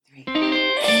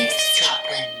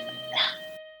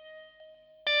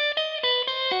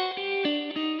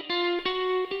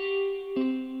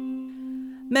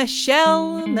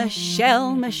Michelle,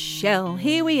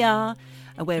 here we are.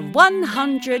 We're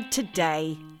 100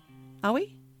 today. Are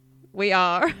we? We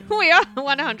are. We are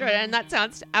 100, and that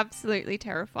sounds absolutely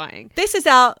terrifying. This is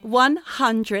our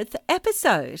 100th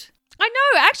episode. I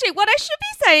know. Actually, what I should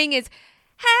be saying is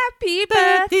happy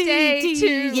birthday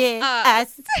to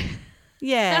us.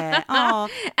 Yeah. Aww.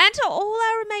 And to all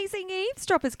our amazing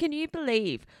eavesdroppers. Can you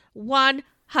believe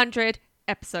 100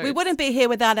 episodes? We wouldn't be here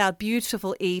without our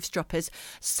beautiful eavesdroppers,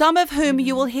 some of whom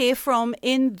you will hear from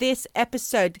in this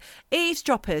episode.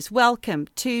 Eavesdroppers, welcome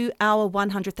to our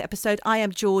 100th episode. I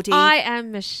am Geordie. I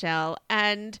am Michelle.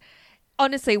 And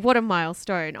honestly, what a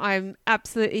milestone. I'm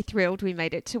absolutely thrilled we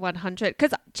made it to 100.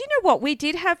 Because do you know what? We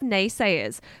did have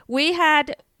naysayers. We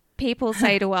had people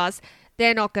say to us,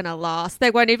 they're not going to last.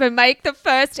 They won't even make the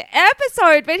first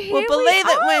episode. But here we'll believe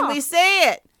we it are. when we see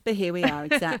it. But here we are,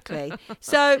 exactly.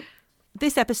 So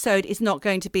this episode is not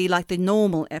going to be like the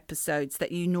normal episodes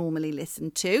that you normally listen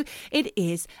to. It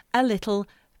is a little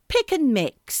pick and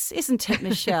mix, isn't it,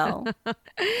 Michelle?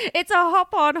 It's a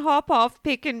hop on, hop off,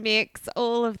 pick and mix,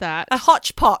 all of that. A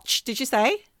hodgepodge, did you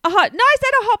say? No, I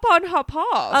said a hop on, hop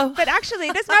off. Oh. But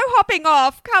actually, there's no hopping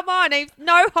off. Come on,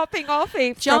 no hopping off,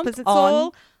 eavesdroppers. It's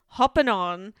all hopping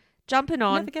on, jumping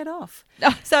on. Never get off.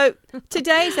 So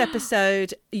today's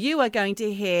episode, you are going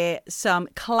to hear some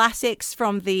classics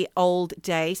from the old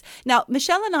days. Now,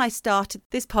 Michelle and I started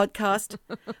this podcast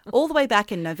all the way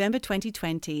back in November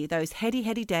 2020, those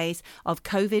heady days of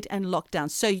COVID and lockdown.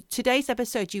 So today's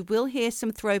episode, you will hear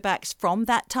some throwbacks from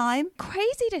that time.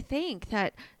 Crazy to think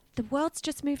that the world's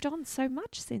just moved on so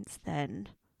much since then.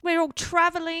 We're all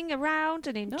travelling around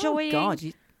and enjoying. Oh, God,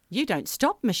 you don't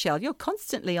stop, Michelle. You're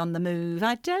constantly on the move,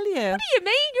 I tell you. What do you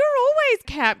mean? You're always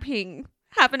camping,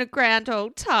 having a grand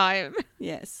old time.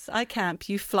 Yes, I camp.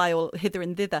 You fly all hither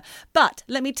and thither. But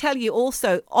let me tell you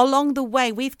also, along the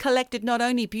way, we've collected not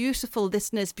only beautiful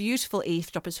listeners, beautiful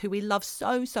eavesdroppers who we love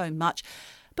so much,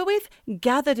 but we've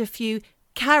gathered a few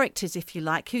characters, if you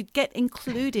like, who get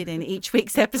included in each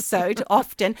week's episode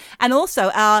often, and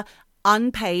also our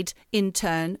unpaid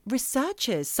intern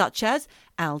researchers, such as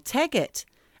Al Teggett.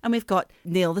 And we've got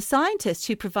Neil the scientist,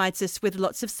 who provides us with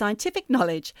lots of scientific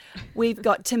knowledge. We've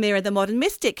got Tamira the modern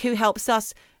mystic, who helps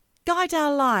us guide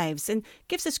our lives and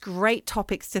gives us great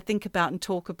topics to think about and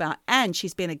talk about. And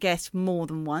she's been a guest more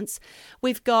than once.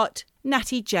 We've got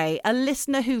Natty J, a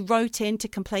listener who wrote in to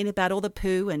complain about all the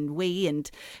poo and wee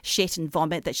and shit and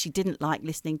vomit that she didn't like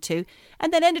listening to,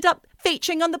 and then ended up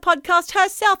featuring on the podcast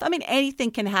herself. I mean,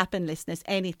 anything can happen, listeners.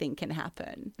 Anything can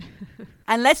happen.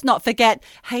 And let's not forget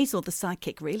Hazel, the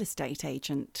psychic real estate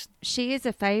agent. She is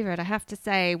a favourite, I have to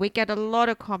say. We get a lot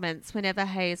of comments whenever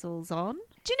Hazel's on.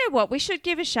 Do you know what? We should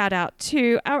give a shout out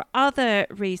to our other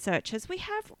researchers. We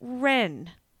have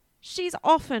Ren. She's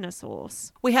often a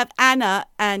source. We have Anna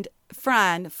and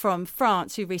Fran from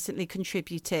France who recently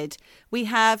contributed. We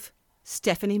have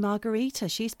Stephanie Margarita.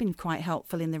 She's been quite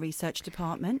helpful in the research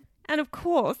department. And of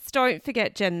course, don't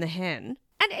forget Jen the Hen.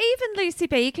 And even Lucy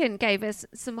Beacon gave us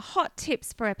some hot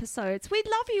tips for episodes. We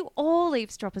love you all,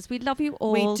 eavesdroppers. We love you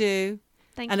all. We do.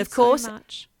 Thank and you of course, so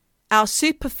much. Our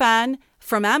super fan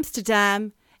from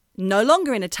Amsterdam, no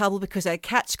longer in a towel because her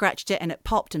cat scratched it and it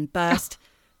popped and burst.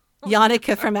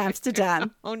 Yannicka from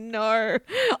Amsterdam. Oh no.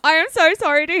 I am so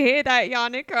sorry to hear that,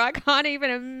 Yannicka. I can't even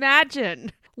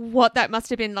imagine what that must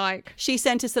have been like. She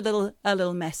sent us a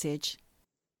little message.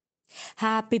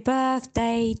 Happy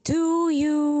birthday to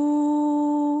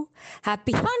you.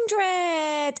 Happy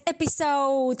 100th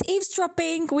episode,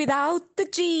 eavesdropping without the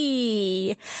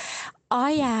G.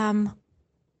 I am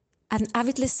an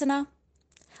avid listener.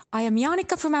 I am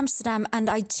Yannicka from Amsterdam, and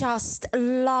I just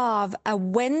love a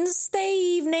Wednesday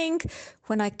evening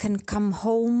when I can come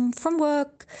home from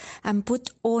work and put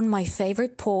on my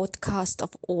favorite podcast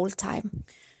of all time.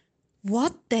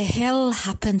 What the hell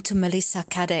happened to Melissa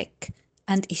Caddick?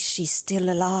 And is she still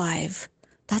alive?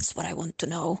 That's what I want to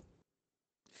know.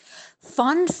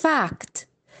 Fun fact,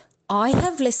 I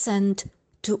have listened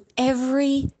to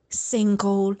every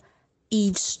single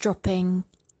eavesdropping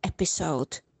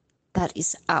episode that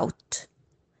is out,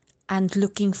 and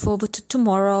looking forward to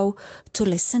tomorrow to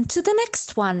listen to the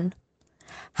next one.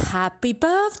 Happy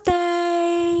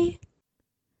birthday!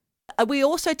 We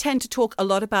also tend to talk a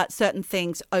lot about certain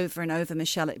things over and over,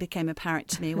 Michelle. It became apparent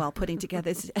to me while putting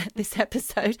together this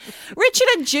episode. Richard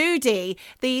and Judy,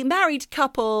 the married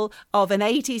couple of an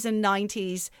 80s and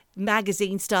 90s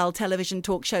magazine-style television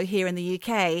talk show here in the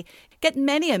UK, get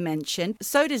many a mention.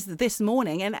 So does This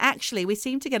Morning. And actually, we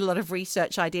seem to get a lot of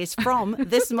research ideas from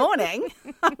This Morning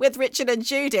with Richard and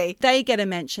Judy. They get a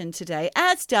mention today,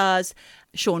 as does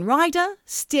Shaun Ryder,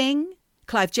 Sting,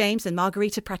 Clive James and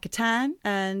Margarita Prakatan.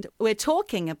 And we're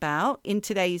talking about, in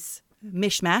today's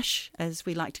mishmash, as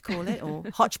we like to call it, or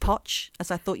hodgepodge,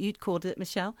 as I thought you'd called it,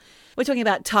 Michelle. We're talking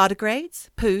about tardigrades,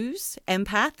 poos,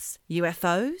 empaths,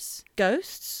 UFOs,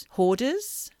 ghosts,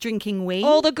 hoarders, drinking weed.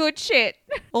 All the good shit.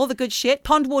 All the good shit.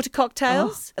 Pond water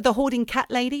cocktails. The hoarding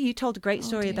cat lady. You told a great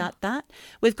story about that.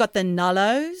 We've got the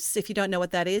Nullos. If you don't know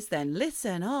what that is, then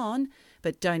listen on,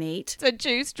 but don't eat. It's a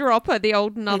juice dropper, the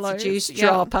old Nullos. It's a juice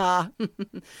dropper.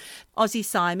 Ozzy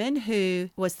Simon, who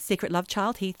was the secret love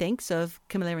child, he thinks, of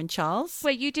Camilla and Charles.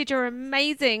 Where you did your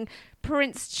amazing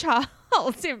Prince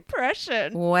Charles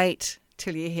impression. Wait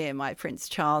till you hear my Prince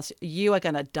Charles. You are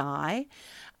going to die.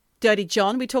 Dirty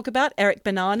John, we talk about Eric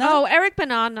Banana. Oh, Eric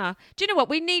Banana. Do you know what?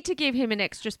 We need to give him an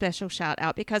extra special shout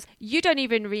out because you don't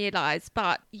even realise,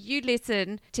 but you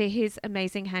listen to his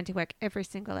amazing handiwork every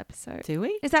single episode. Do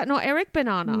we? Is that not Eric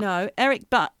Banana? No,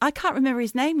 Eric, but I can't remember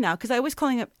his name now because I always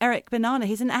calling him Eric Banana.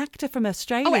 He's an actor from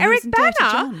Australia. Oh, Eric He was in Dirty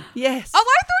Banner? John. Yes. Oh,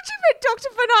 I thought you meant Dr.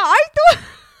 Banana. I thought...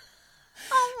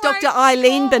 Oh my Dr.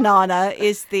 Eileen God. Banana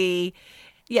is the...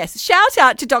 Yes, shout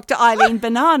out to Dr. Eileen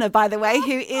Banana, by the way,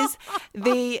 who is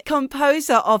the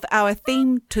composer of our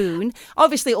theme tune.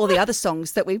 Obviously, all the other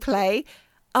songs that we play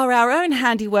are our own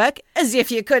handiwork, as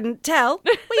if you couldn't tell.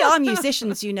 We are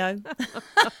musicians, you know.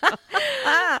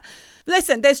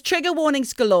 Listen, there's trigger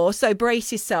warnings galore, so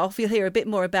brace yourself. You'll hear a bit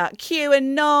more about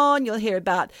QAnon. You'll hear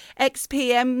about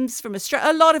XPMs from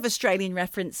Australia, a lot of Australian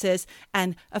references,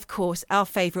 and, of course, our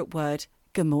favourite word,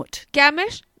 gamut.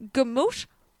 Gamish? Gamush?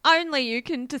 Only you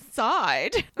can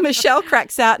decide. Michelle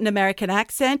cracks out an American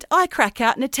accent. I crack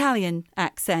out an Italian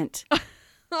accent.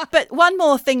 But one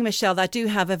more thing, Michelle, I do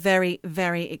have a very,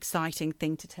 very exciting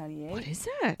thing to tell you. What is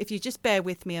it? If you just bear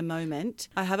with me a moment,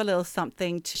 I have a little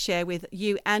something to share with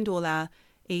you and all our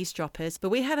eavesdroppers. But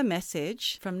we had a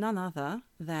message from none other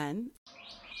than...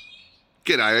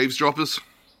 G'day, eavesdroppers.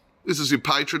 This is your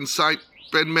patron saint,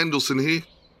 Ben Mendelsohn here,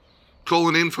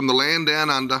 calling in from the land down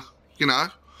under, you know,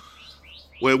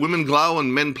 where women glow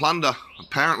and men plunder,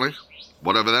 apparently,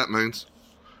 whatever that means.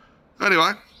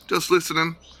 Anyway, just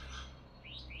listening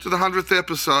to the 100th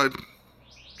episode,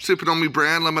 sipping on me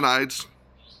brown lemonades.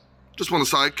 Just want to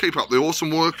say, keep up the awesome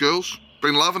work, girls.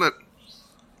 Been loving it.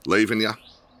 Leaving ya.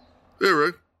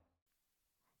 Hooroo.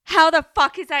 How the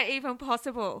fuck is that even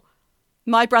possible?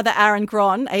 my brother Aaron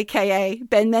Gron, a.k.a.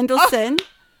 Ben Mendelsohn,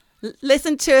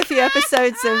 listened to a few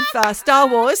episodes of Star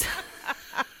Wars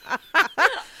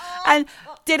and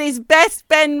did his best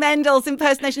Ben Mendel's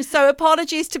impersonation. So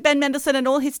apologies to Ben Mendelsohn and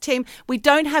all his team. We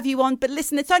don't have you on, but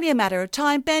listen, it's only a matter of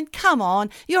time. Ben, come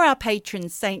on. You're our patron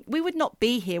saint. We would not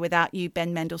be here without you,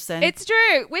 Ben Mendelsohn. It's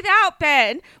true. Without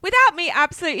Ben, without me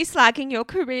absolutely slagging your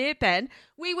career, Ben,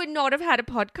 we would not have had a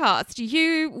podcast.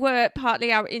 You were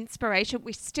partly our inspiration.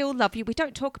 We still love you. We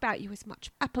don't talk about you as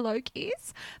much. Apollo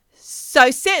is.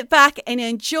 So sit back and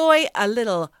enjoy a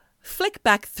little flick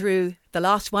back through the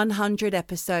last 100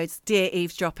 episodes, dear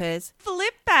eavesdroppers.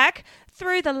 Flip back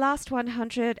through the last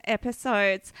 100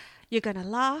 episodes. You're going to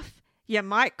laugh. You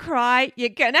might cry. You're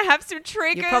going to have some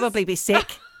triggers. You'll probably be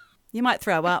sick. You might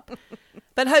throw up.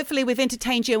 But hopefully we've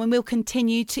entertained you and we'll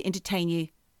continue to entertain you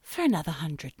for another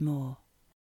 100 more.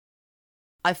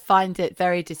 I find it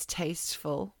very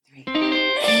distasteful.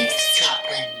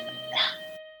 Eavesdropping.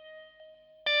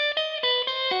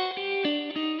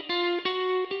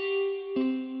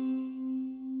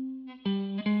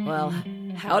 Well,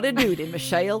 howdy doody,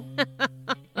 Michelle.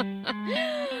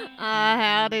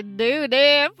 Howdy do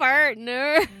there,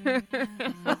 partner.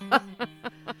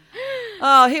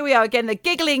 Oh, here we are again, the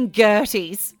giggling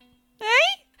Gerties. Hey?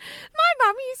 My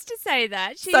mum used to say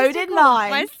that. She So used to did call mine.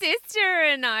 my sister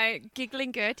and I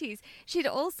giggling Gerties. She'd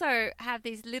also have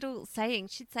these little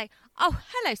sayings. She'd say, "Oh,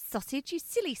 hello, sausage, you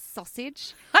silly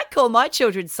sausage." I call my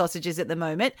children sausages at the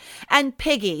moment. And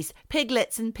piggies,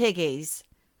 piglets and piggies.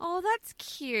 Oh, that's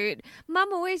cute.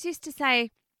 Mum always used to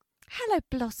say, "Hello,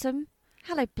 Blossom.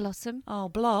 Hello, Blossom. Oh,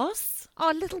 Bloss.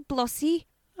 Oh, little Blossy."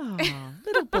 Oh,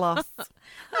 little Bloss. I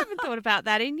haven't thought about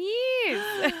that in years.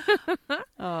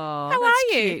 Oh, How that's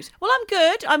are you? cute. Well,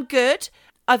 I'm good.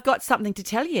 I've got something to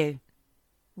tell you.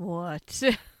 What?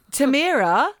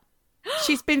 Tamira,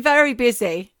 she's been very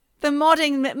busy. The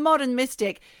modern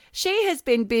mystic. She has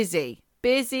been busy.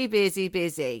 Busy.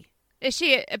 Is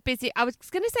she a busy? I was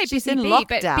going to say She's busy in bee,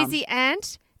 lockdown. but busy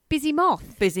ant, busy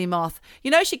moth. Busy moth.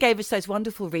 You know, she gave us those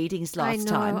wonderful readings last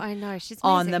time. I know. She's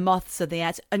On amazing. the moths and the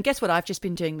ants. And guess what I've just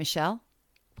been doing, Michelle?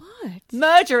 What?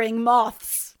 Murdering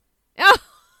moths. Oh,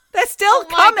 They're still oh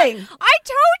my coming. God. I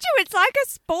told you it's like a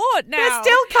sport now. They're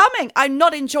still coming. I'm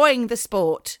not enjoying the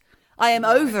sport. I am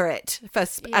over it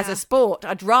as Yeah. a sport.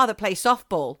 I'd rather play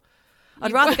softball.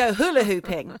 I'd rather go hula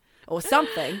hooping or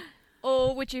something.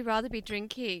 Or would you rather be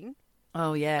drinking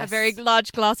Oh, yes. a very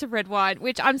large glass of red wine,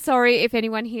 which I'm sorry if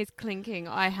anyone hears clinking.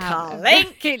 I have.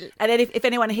 Clink. And then if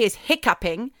anyone hears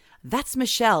hiccuping, that's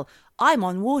Michelle. I'm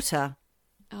on water.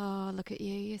 Oh, look at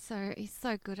you. You're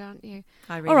so good, aren't you?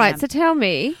 I really All right, am. so tell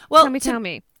me. Well, Tell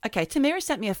me. Okay, Tamira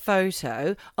sent me a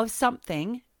photo of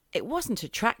something. It wasn't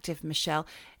attractive, Michelle.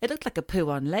 It looked like a poo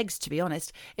on legs, to be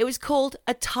honest. It was called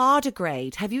a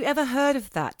tardigrade. Have you ever heard of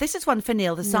that? This is one for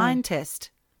Neil, the scientist.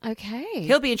 Okay.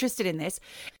 He'll be interested in this.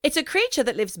 It's a creature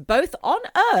that lives both on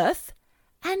Earth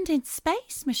and in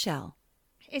space, Michelle.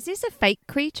 Is this a fake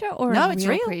creature or No, a it's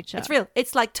real real. creature? It's real.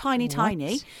 It's like tiny.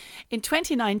 What? In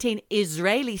 2019,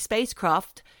 Israeli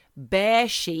spacecraft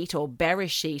Beresheet or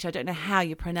Beresheet, I don't know how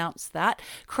you pronounce that,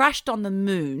 crashed on the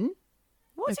moon.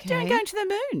 What's it doing Okay. going to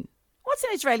the moon? What's an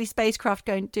Israeli spacecraft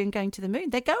going to the moon?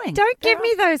 They're going. Don't give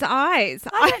me those eyes.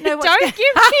 I don't know what's Don't going-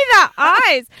 give me the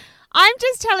eyes. I'm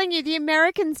just telling you, the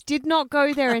Americans did not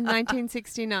go there in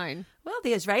 1969. Well,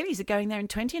 the Israelis are going there in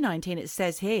 2019, it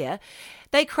says here.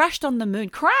 They crashed on the moon.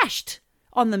 Crashed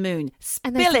on the moon. And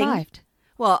Spilling. they survived.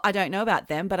 Well, I don't know about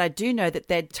them, but I do know that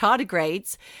they're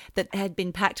tardigrades that had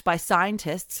been packed by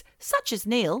scientists, such as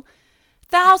Neil.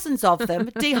 Thousands of them,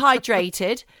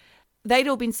 dehydrated. They'd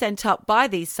all been sent up by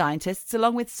these scientists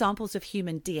along with samples of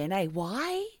human DNA.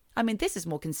 Why? I mean, this is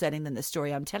more concerning than the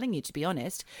story I'm telling you, to be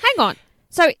honest. Hang on.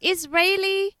 So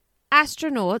Israeli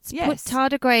astronauts Yes. put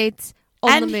tardigrades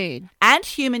on the moon. And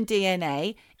human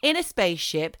DNA in a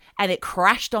spaceship, and it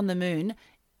crashed on the moon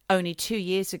only 2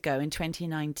 years ago in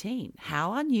 2019.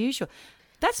 How unusual.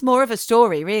 That's more of a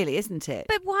story, really, isn't it?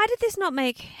 But why did this not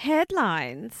make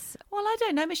headlines? Well, I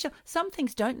don't know, Michelle. Some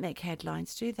things don't make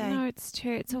headlines, do they? No, it's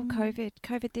true. It's all COVID.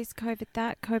 COVID this, COVID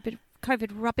that, COVID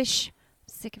rubbish.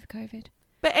 Sick of COVID.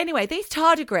 But anyway, these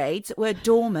tardigrades were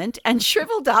dormant and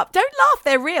shriveled up. Don't laugh,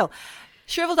 they're real.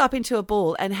 Shriveled up into a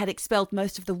ball and had expelled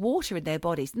most of the water in their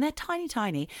bodies. And they're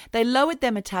tiny. They lowered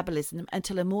their metabolism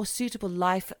until a more suitable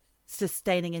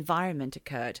life-sustaining environment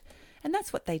occurred. And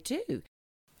that's what they do.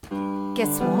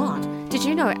 Guess what? Did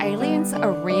you know aliens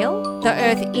are real? The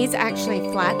Earth is actually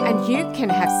flat and you can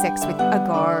have sex with a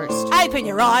ghost. Open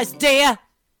your eyes, dear.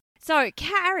 So,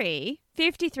 Carrie,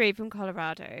 53 from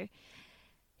Colorado,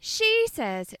 she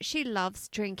says she loves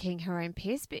drinking her own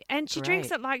piss and she drinks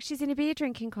Great. it like she's in a beer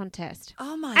drinking contest.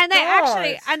 Oh, my And they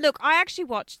God. and look, I actually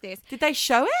watched this. Did they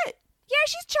show it? Yeah,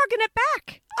 she's chugging it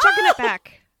back. Chugging it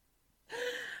back.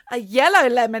 A yellow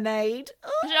lemonade.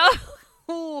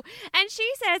 Oh. And she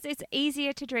says it's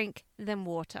easier to drink than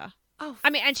water. Oh, I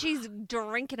mean, and she's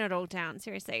drinking it all down,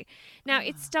 seriously. Now,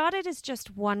 it started as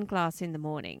just one glass in the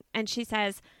morning. And she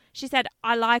said,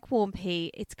 I like warm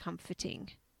pee. It's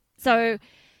comforting. So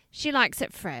she likes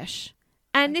it fresh.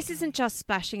 And this isn't just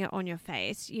splashing it on your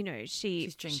face. You know,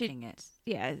 she's drinking it.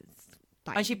 Yeah. It's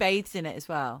like, And she bathes in it as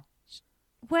well.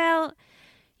 well,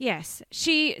 yes.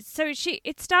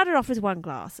 It started off as one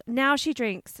glass. Now she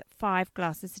drinks 5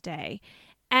 glasses a day.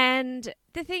 And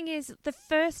the thing is, the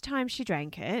first time she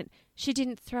drank it, she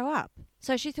didn't throw up.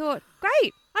 So she thought,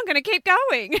 great, I'm going to keep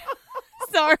going.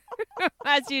 So,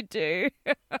 as you do.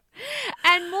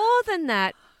 And more than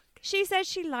that, she says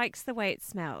she likes the way it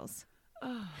smells.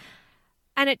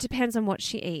 And it depends on what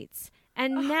she eats.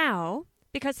 And now,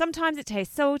 because sometimes it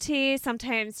tastes salty,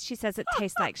 sometimes she says it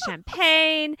tastes like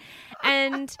champagne.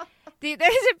 And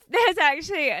there's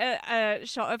actually a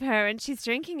shot of her and she's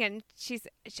drinking and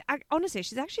honestly,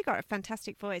 she's actually got a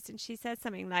fantastic voice. And she says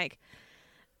something like,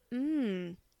 maybe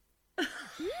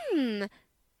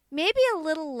a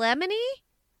little lemony.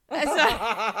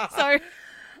 So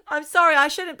I'm sorry, I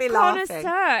shouldn't be laughing.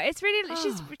 connoisseur. It's really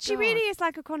she really is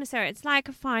like a connoisseur. It's like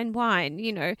a fine wine,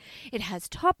 you know. It has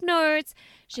top notes.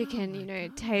 She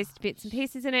can, taste bits and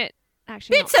pieces in it.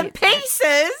 Actually, Bits and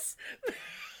pieces?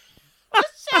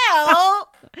 Michelle!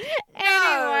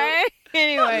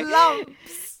 Anyway.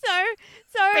 Lumps.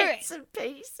 So Bits and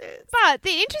pieces. but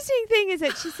the interesting thing is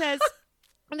that she says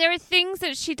there are things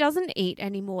that she doesn't eat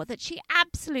anymore that she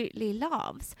absolutely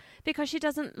loves because she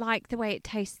doesn't like the way it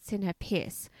tastes in her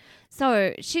piss.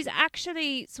 So she's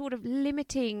actually sort of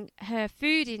limiting her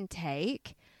food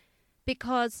intake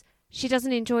because she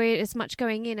doesn't enjoy it as much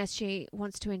going in as she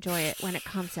wants to enjoy it when it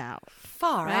comes out.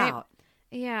 Far Right? out.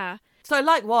 Yeah. So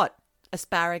like what?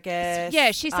 Asparagus?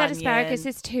 Yeah, she said onion. asparagus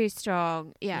is too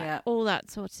strong. Yeah, Yeah. all that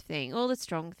sort of thing. All the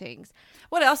strong things.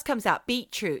 What else comes out?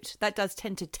 Beetroot. That does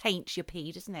tend to taint your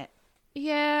pee, doesn't it?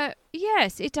 Yeah,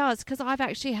 yes, it does. Because I've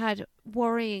actually had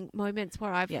worrying moments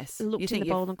where I've Yes, you looked in think the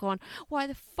bowl and gone, why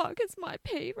the fuck is my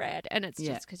pee red? And it's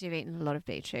Yeah. just because you've eaten a lot of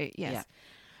beetroot, yes. Yeah.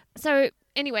 So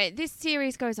anyway, this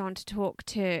series goes on to talk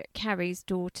to Carrie's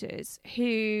daughters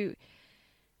who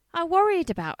are worried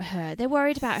about her. They're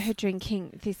worried about her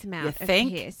drinking this amount of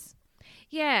piss.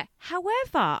 Yeah.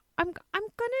 However, I'm going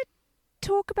to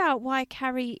talk about why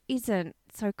Carrie isn't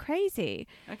so crazy.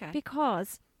 Okay.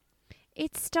 Because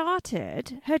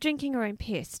her drinking her own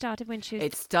piss started when she was...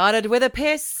 It started with a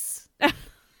piss.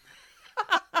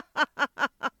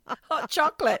 Hot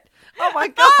chocolate. Oh, my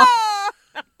God.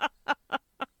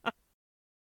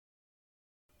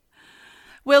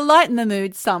 We'll lighten the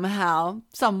mood somehow,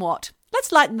 somewhat.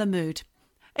 Let's lighten the mood.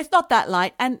 It's not that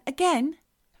light. And again,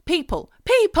 people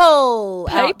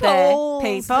out there,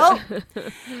 people,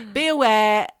 be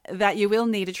aware that you will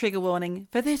need a trigger warning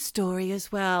for this story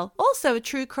as well. Also a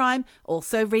true crime,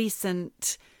 also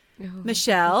recent.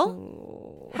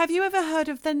 Michelle, have you ever heard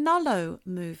of the Nullo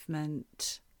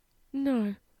movement?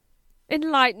 No.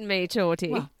 Enlighten me, Geordie.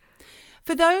 Well,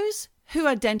 for those who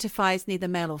identify as neither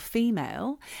male or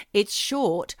female, it's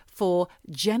short for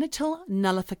genital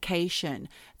nullification,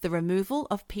 the removal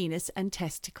of penis and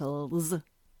testicles.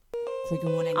 Trigger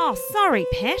warning. Oh, sorry,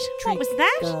 pet. What was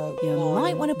that? You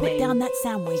might want to put down that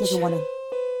sandwich. Trigger warning.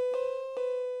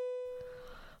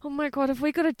 Oh my God, have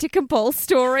we got a dick and ball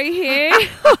story here?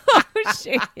 Oh,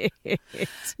 shit.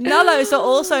 Nullos are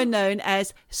also known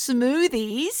as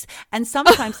smoothies and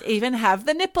sometimes even have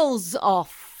the nipples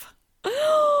off.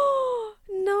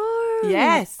 No.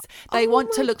 Yes, they want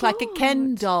my to look like a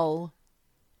Ken doll.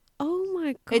 Oh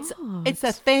my God. It's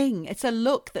a thing. It's a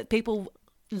look that people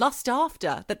lust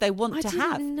after, that they want to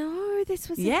have. I didn't know this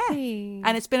was a thing.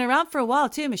 And it's been around for a while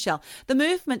too, Michelle. The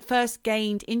movement first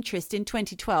gained interest in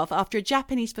 2012 after a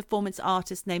Japanese performance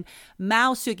artist named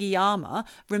Mao Sugiyama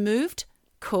removed,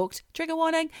 cooked, trigger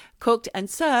warning, cooked and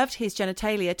served his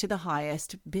genitalia to the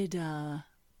highest bidder.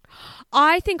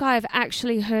 I think I've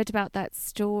actually heard about that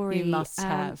story. You must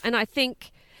have. And I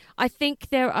think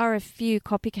there are a few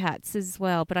copycats as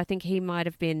well, but I think he might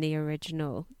have been the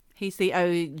original. He's the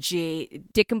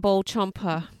OG Dick and Ball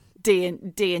Chomper.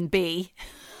 D&B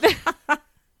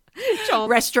Chomp.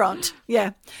 restaurant.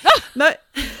 Yeah. No.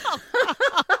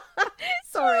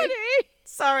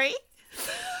 Sorry.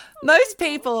 Most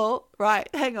people, right,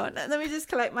 hang on. Let me just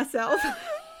collect myself.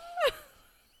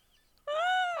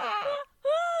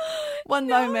 One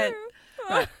moment.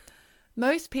 Right.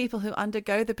 Most people who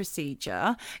undergo the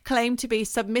procedure claim to be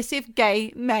submissive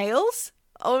gay males.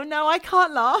 Oh no, I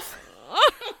can't laugh.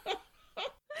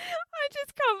 I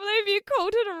just can't believe you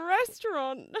called it a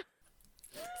restaurant.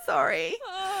 Sorry.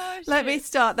 Oh, Let me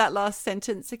start that last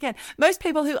sentence again. Most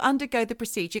people who undergo the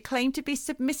procedure claim to be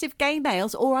submissive gay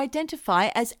males or identify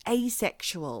as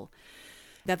asexual.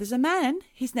 Now, there's a man,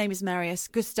 his name is Marius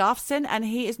Gustafsson, and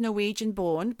he is Norwegian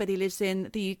born, but he lives in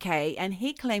the UK, and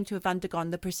he claimed to have undergone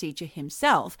the procedure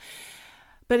himself,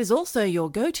 but is also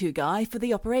your go-to guy for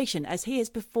the operation, as he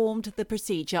has performed the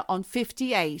procedure on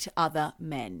 58 other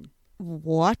men.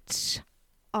 What?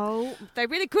 Oh, they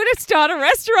really could have started a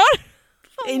restaurant.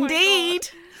 Indeed.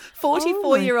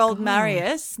 44-year-old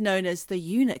Marius, known as the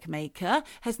eunuch maker,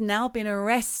 has now been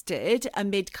arrested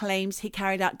amid claims he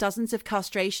carried out dozens of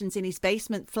castrations in his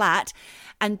basement flat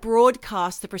and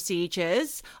broadcast the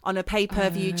procedures on a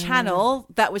pay-per-view channel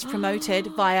that was promoted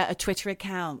via a Twitter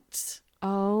account.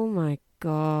 Oh my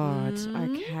God.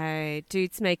 Okay.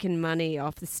 Dude's making money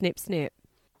off the snip.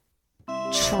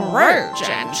 True,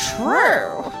 Jen,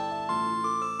 true.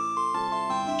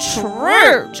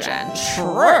 True, Jen,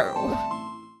 true.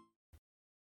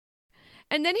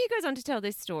 And then he goes on to tell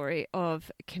this story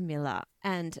of Camilla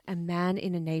and a man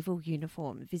in a naval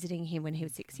uniform visiting him when he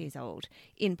was 6 years old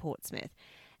in Portsmouth.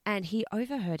 And he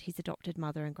overheard his adopted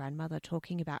mother and grandmother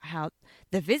talking about how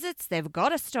the visits, they've got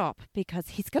to stop because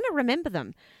he's going to remember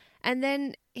them. And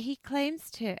then he claims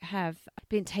to have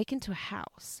been taken to a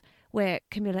house where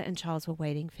Camilla and Charles were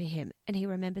waiting for him. And he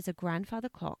remembers a grandfather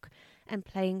clock and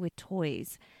playing with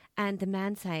toys. And the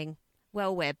man saying,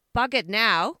 well, we're buggered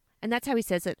now. And that's how he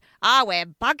says it. We're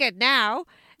buggered now.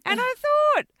 And I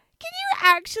thought, can you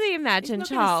actually imagine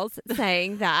Charles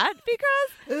saying that?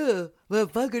 Because... we're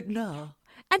buggered now.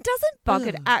 And doesn't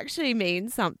buggered actually mean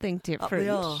something different? Up the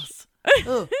arse.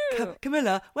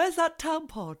 Camilla, where's that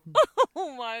tampon?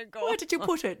 Oh, my God. Where did you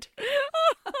put it?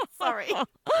 Sorry. I'm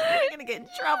going to get in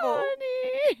trouble.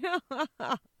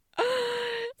 So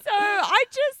I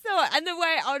just thought, and the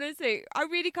way, honestly, I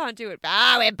really can't do it.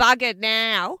 But, we're buggered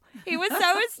now. He was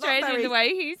so Australian in the way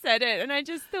he said it. And I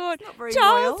just thought, Charles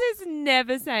royal. is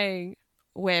never saying,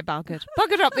 we're buggered.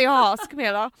 Buggered up the arse,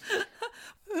 Camilla.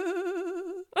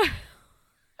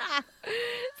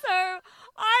 So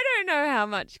I don't know how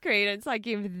much credence I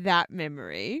give that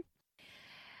memory.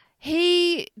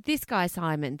 This guy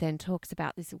Simon then talks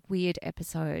about this weird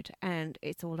episode, and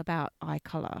it's all about eye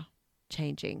color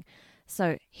changing.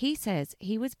 So he says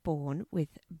he was born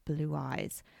with blue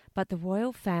eyes, but the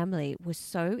royal family was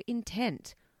so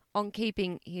intent on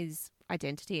keeping his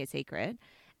identity a secret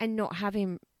and not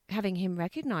having him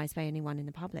recognized by anyone in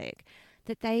the public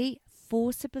that they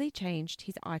forcibly changed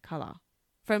his eye color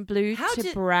from blue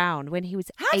to brown when he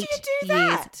was 8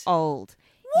 years old.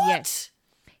 What? Yes.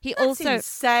 He That's also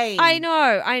insane. I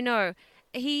know.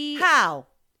 How?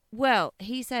 Well,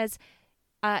 he says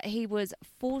he was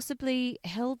forcibly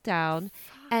held down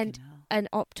and an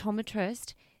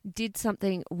optometrist did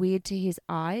something weird to his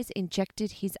eyes,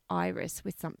 injected his iris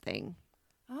with something.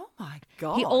 Oh my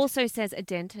God. He also says a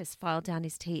dentist filed down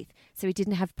his teeth so he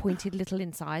didn't have pointed little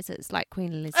incisors like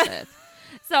Queen Elizabeth.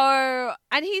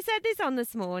 And he said this on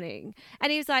This Morning,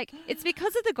 and he was like, it's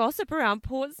because of the gossip around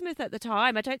Portsmouth at the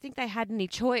time. I don't think they had any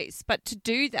choice but to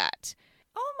do that.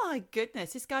 Oh my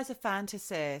goodness, this guy's a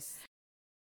fantasist.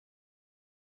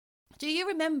 Do you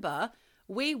remember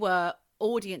we were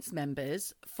audience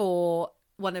members for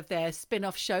one of their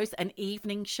spin-off shows, an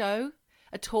evening show,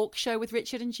 a talk show with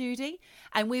Richard and Judy?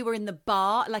 And we were in the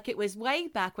bar, like it was way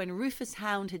back when Rufus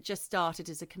Hound had just started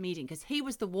as a comedian, because he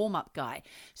was the warm-up guy.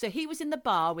 So he was in the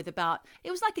bar with it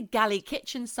was like a galley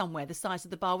kitchen somewhere. The size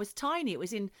of the bar was tiny. It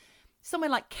was in somewhere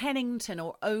like Kennington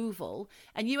or Oval.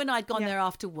 And you and I had gone there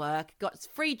after work, got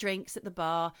free drinks at the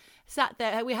bar, sat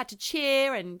there. We had to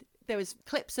cheer, and there was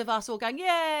clips of us all going,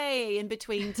 yay, in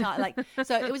between time.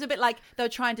 So it was a bit like they were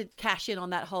trying to cash in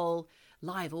on that whole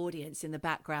live audience in the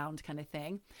background kind of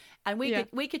thing. And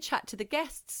we could chat to the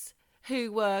guests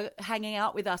who were hanging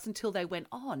out with us until they went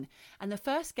on. And the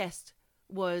first guest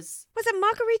was it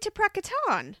Margarita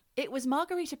Prakatan? It was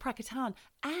Margarita Prakatan,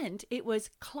 and it was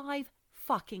Clive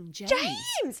fucking James.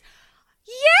 James!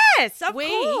 Yes, of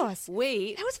course.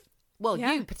 That was... Well,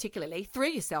 you particularly threw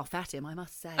yourself at him, I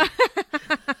must say.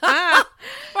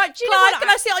 Right, Clive, can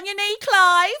I sit on your knee,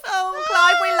 Clive? Oh,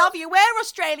 Clive, we love you. We're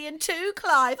Australian too,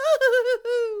 Clive.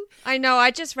 I know, I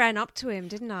just ran up to him,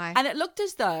 didn't I? And it looked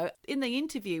as though, in the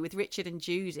interview with Richard and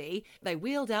Judy, they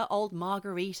wheeled out old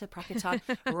Margarita Prakatan.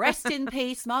 Rest in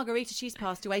peace, Margarita, she's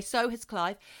passed away. So has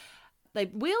Clive. They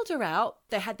wheeled her out.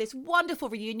 They had this wonderful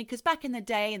reunion because back in the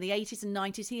day, in the 80s and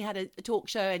 90s, he had a talk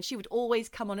show and she would always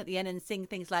come on at the end and sing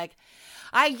things like,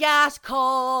 I just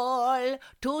call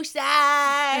to say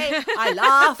I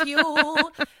love you.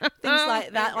 Things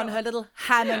like that on her little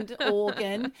Hammond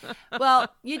organ.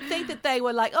 Well, you'd think that they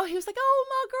were like, he was like,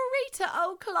 oh, Margarita,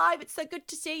 oh, Clive, it's so good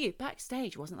to see you.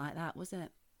 Backstage wasn't like that, was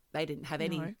it? They didn't have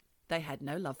they had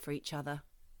no love for each other.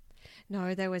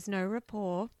 No, there was no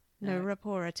rapport. No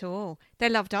rapport at all. They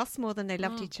loved us more than they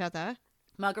loved each other.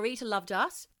 Margarita loved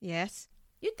us? Yes.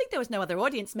 You'd think there was no other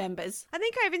audience members. I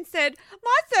think I even said,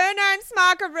 my surname's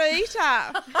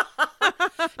Margarita.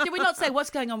 Did we not say what's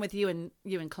going on with you and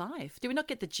Clive? Did we not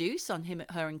get the juice on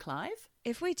her and Clive?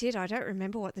 If we did, I don't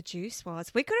remember what the juice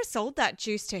was. We could have sold that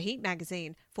juice to Heat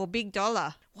magazine for $big.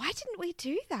 Why didn't we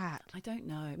do that? I don't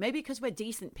know. Maybe because we're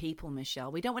decent people,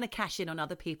 Michelle. We don't want to cash in on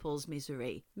other people's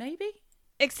misery. Maybe?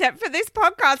 Except for this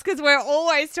podcast, because we're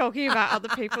always talking about other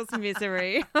people's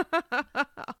misery.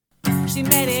 She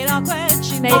made it awkward.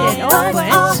 She made it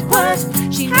awkward.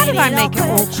 How did I make it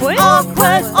awkward?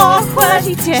 Awkward.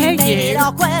 She dare you.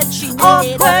 Awkward.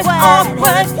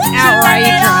 Outrageous.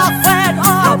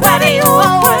 How bloody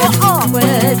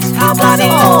awkward. How bloody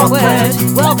awkward.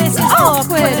 Well, this is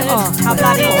awkward. How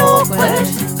bloody awkward.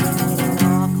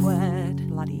 Awkward.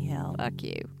 Bloody hell. Fuck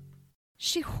you.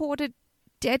 She hoarded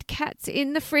dead cats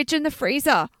in the fridge and the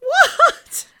freezer.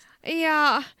 What?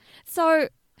 Yeah. So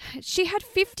she had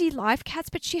 50 live cats,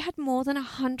 but she had more than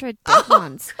 100 dead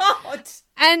ones. God.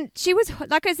 And she was,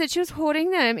 like I said, she was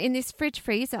hoarding them in this fridge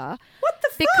freezer. What the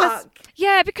fuck?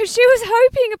 Yeah, because she was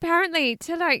hoping apparently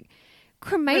to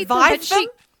cremate Revive them.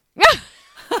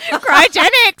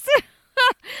 Cryogenics.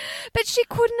 But she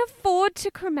couldn't afford to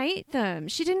cremate them.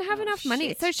 She didn't have enough money.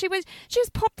 Shit. So she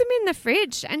just popped them in the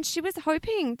fridge, and she was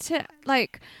hoping to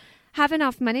have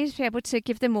enough money to be able to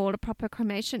give them all a proper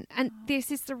cremation. And this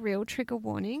is the real trigger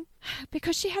warning.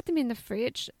 Because she had them in the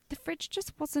fridge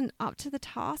just wasn't up to the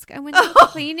task. And when they were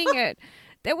cleaning it,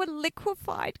 there were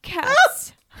liquefied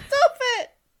cats. Stop it.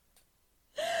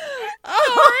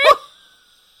 Sorry.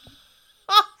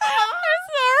 I'm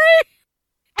sorry.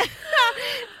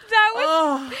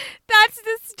 That's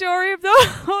the story of the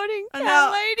hoarding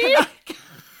cat lady.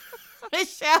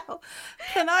 Michelle,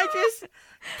 can I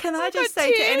just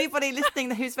say to anybody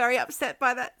listening who's very upset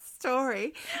by that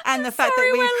story and the fact that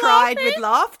we cried with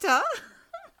laughter?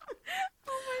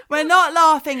 We're not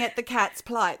laughing at the cat's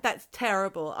plight. That's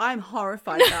terrible. I'm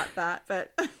horrified about that.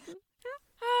 But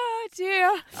Oh, dear.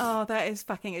 oh, that is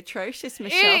fucking atrocious,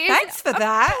 Michelle. It is Thanks for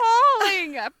that.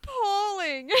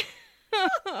 Appalling.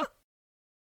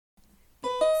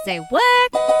 Say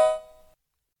what?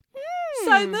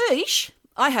 So, Moosh,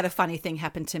 I had a funny thing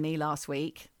happen to me last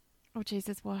week. Oh,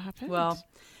 Jesus, what happened? Well,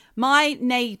 my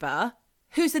neighbour,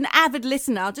 who's an avid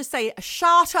listener, I'll just say a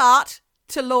shout out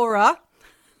to Laura.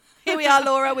 Here we are,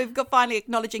 Laura. We've got finally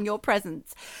acknowledging your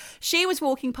presence. She was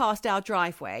walking past our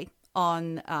driveway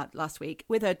on last week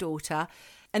with her daughter,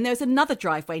 and there was another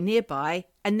driveway nearby,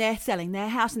 and they're selling their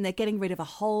house and they're getting rid of a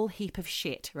whole heap of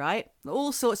shit, right?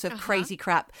 All sorts of crazy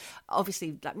crap,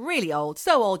 obviously like really old,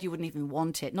 so old you wouldn't even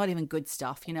want it, not even good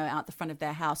stuff, you know, out the front of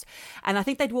their house. And I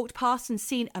think they'd walked past and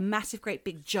seen a massive, great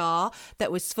big jar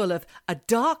that was full of a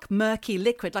dark, murky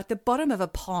liquid, like the bottom of a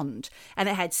pond, and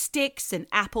it had sticks and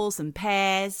apples and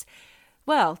pears.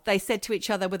 Well, they said to each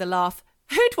other with a laugh,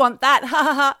 "Who'd want that? Ha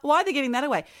ha ha. Why are they giving that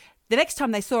away?" The next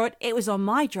time they saw it, it was on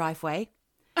my driveway.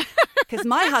 Because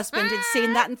my husband had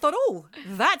seen that and thought, "Oh,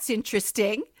 that's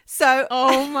interesting." So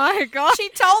Oh, my God. she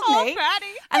told me. Patty.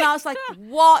 And I was like,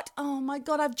 "What? Oh, my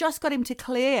God, I've just got him to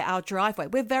clear our driveway."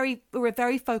 We're a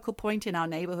very focal point in our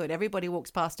neighborhood. Everybody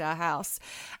walks past our house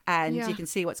and Yeah. you can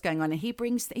see what's going on. And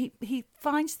he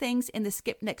finds things in the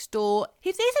skip next door.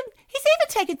 He's even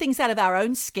taken things out of our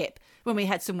own skip when we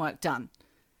had some work done.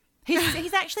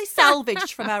 He's actually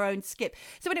salvaged from our own skip.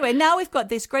 So anyway, now we've got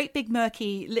this great big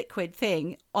murky liquid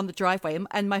thing on the driveway,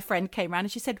 and my friend came around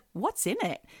and she said, "What's in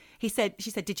it?" She said,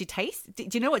 "Did you taste? Do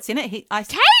you know what's in it?"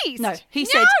 Taste? No. He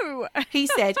No.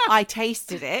 said, "I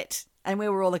tasted it," and we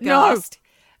were all aghast.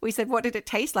 We said, "What did it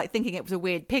taste like?" Thinking it was a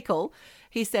weird pickle.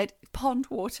 He said, "Pond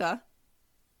water."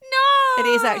 No. It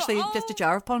is actually just a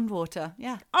jar of pond water.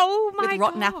 Yeah. Oh, my God. With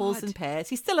rotten apples and pears.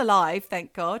 He's still alive,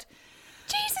 thank God.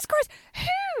 Jesus Christ.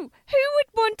 Who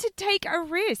would want to take a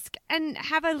risk and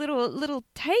have a little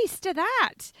taste of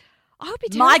that? I would be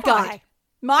terrified.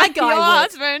 My guy Your would.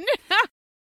 husband.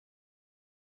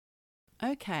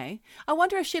 Okay. I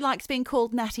wonder if she likes being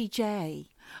called Natty J.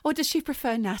 Or does she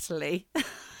prefer Natalie?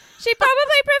 She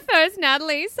probably prefers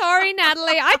Natalie. Sorry,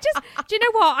 Natalie. Do you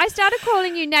know what? I started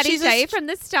calling you Natty She's J from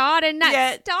the start, and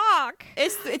that stuck.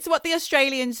 It's what the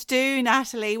Australians do,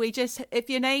 Natalie. If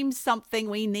you name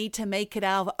something, we need to make it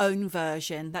our own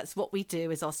version. That's what we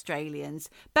do as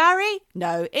Australians. Barry?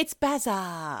 No, it's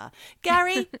Bazaar.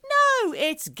 Gary? No,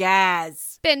 it's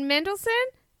Gaz. Ben Mendelsohn?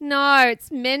 No, it's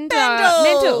Mendo.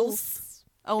 Mendels.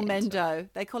 Oh, Mendo.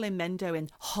 They call him Mendo in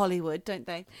Hollywood, don't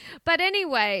they? But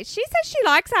anyway, she says she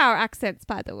likes our accents,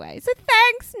 by the way. So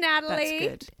thanks, Natalie.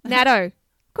 That's good. Natto.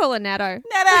 Call her Natto.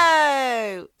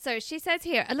 Natto! So she says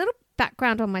here, a little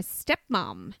background on my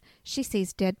stepmom. She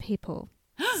sees dead people,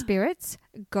 spirits,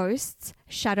 ghosts,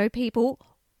 shadow people,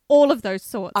 all of those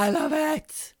sorts. I love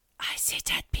it. I see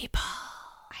dead people.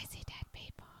 I see dead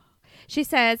people. She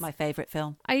says, My favourite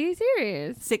film. are you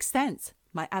serious? Sixth Sense.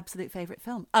 My absolute favourite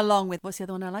film. Along with, what's the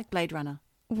other one I like? Blade Runner.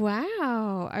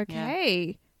 Wow.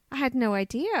 Okay. I had no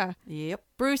idea. Yep.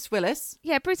 Bruce Willis,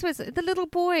 Yeah, Bruce was the little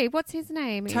boy. What's his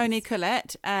name? Tony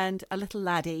Collette, and a little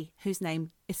laddie whose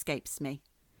name escapes me.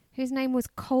 Whose name was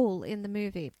Cole in the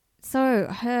movie. So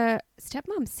her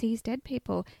stepmom sees dead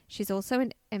people. She's also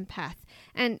an empath.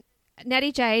 And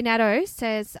Natty J, Natto,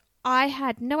 says, I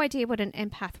had no idea what an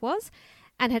empath was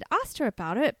and had asked her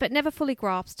about it, but never fully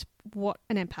grasped what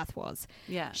an empath was.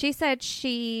 Yeah. She said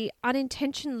she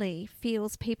unintentionally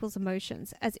feels people's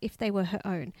emotions as if they were her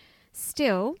own.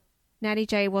 Still, Natty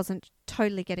J wasn't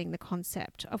totally getting the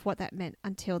concept of what that meant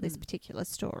until this particular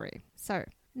story. So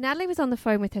Natalie was on the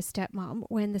phone with her stepmom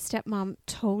when the stepmom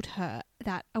told her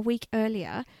that a week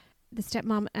earlier, the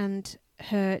stepmom and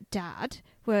her dad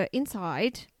were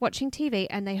inside watching TV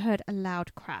and they heard a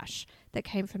loud crash that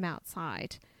came from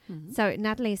outside. So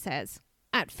Natalie says,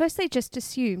 at first they just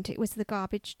assumed it was the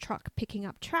garbage truck picking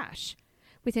up trash.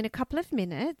 Within a couple of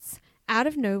minutes, out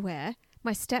of nowhere,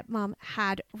 my stepmom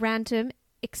had random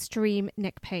extreme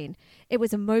neck pain. It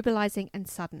was immobilizing and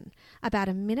sudden. About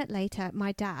a minute later,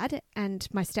 my dad and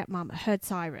my stepmom heard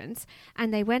sirens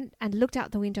and they went and looked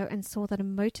out the window and saw that a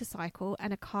motorcycle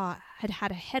and a car had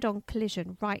had a head-on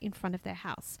collision right in front of their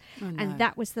house. Oh, no. And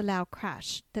that was the loud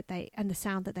crash and the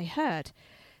sound that they heard.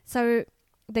 So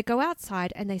they go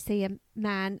outside and they see a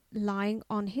man lying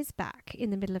on his back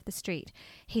in the middle of the street.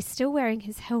 He's still wearing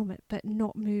his helmet but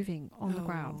not moving on the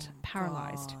ground,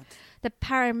 paralyzed. God. The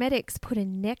paramedics put a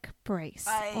neck brace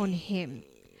on him,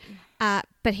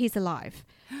 but he's alive.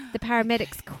 The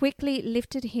paramedics quickly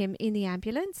lifted him in the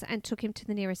ambulance and took him to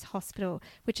the nearest hospital,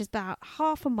 which is about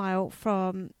half a mile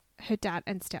from her dad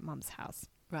and stepmom's house.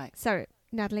 Right. So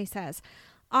Natalie says,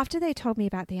 after they told me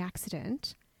about the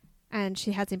accident, and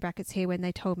she has in brackets here when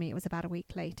they told me it was about a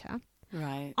week later,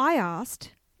 Right. I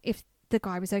asked if the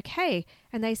guy was okay,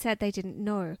 and they said they didn't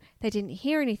know. They didn't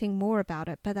hear anything more about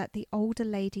it, but that the older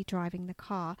lady driving the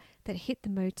car that hit the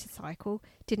motorcycle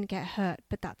didn't get hurt,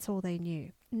 but that's all they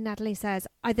knew. Natalie says,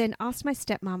 I then asked my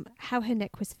stepmom how her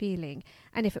neck was feeling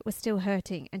and if it was still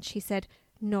hurting, and she said,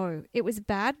 no, it was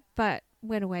bad, but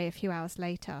went away a few hours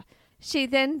later. She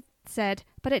then said,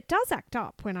 but it does act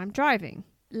up when I'm driving.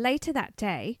 Later that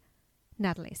day,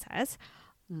 Natalie says,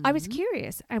 I was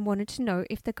curious and wanted to know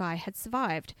if the guy had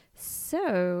survived.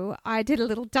 So I did a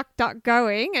little duck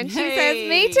going, and she says,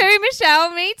 me too,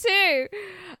 Michelle, me too.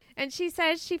 And she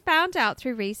says she found out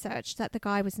through research that the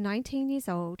guy was 19 years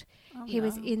old. He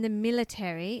was in the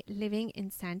military living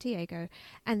in San Diego,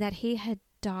 and that he had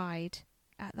died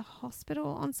at the hospital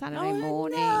on Saturday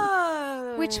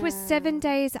morning, which was 7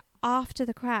 days after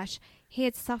the crash. He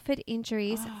had suffered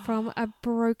injuries from a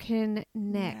broken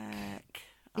neck.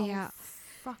 Yeah.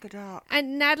 Fuck it up.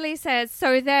 And Natalie says,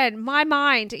 so then my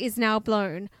mind is now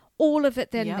blown. All of it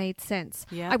then made sense.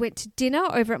 Yep. I went to dinner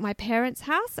over at my parents'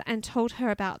 house and told her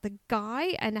about the guy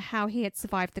and how he had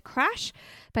survived the crash,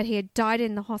 but he had died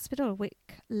in the hospital a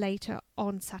week later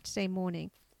on Saturday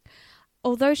morning.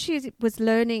 Although she was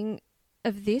learning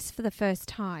of this for the first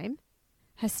time,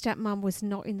 her stepmom was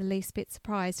not in the least bit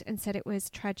surprised and said it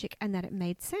was tragic and that it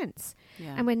made sense.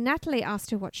 Yeah. And when Natalie asked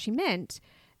her what she meant,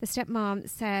 the stepmom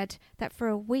said that for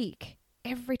a week,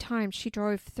 every time she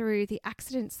drove through the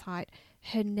accident site,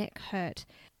 her neck hurt.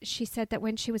 She said that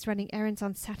when she was running errands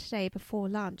on Saturday before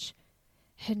lunch,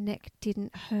 her neck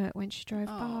didn't hurt when she drove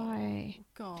by.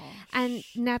 Gosh. And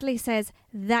Natalie says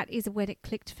that is when it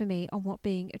clicked for me on what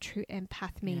being a true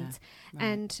empath means. Right.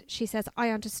 And she says,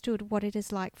 I understood what it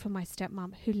is like for my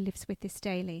stepmom who lives with this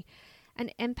daily. An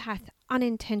empath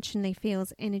unintentionally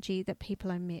feels energy that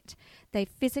people emit. They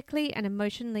physically and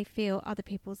emotionally feel other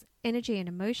people's energy and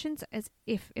emotions as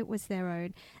if it was their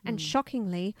own. And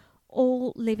shockingly,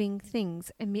 all living things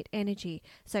emit energy.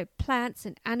 So plants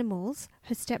and animals,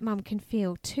 her stepmom can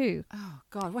feel too. Oh,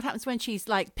 God. What happens when she's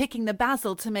like picking the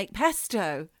basil to make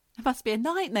pesto? It must be a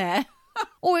nightmare.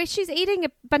 Or if she's eating a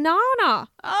banana.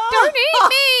 Oh. Don't eat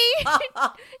me!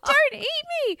 Don't eat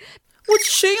me! What's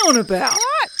she on about?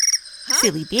 What?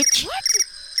 Silly bitch.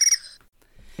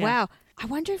 Yeah. Wow. I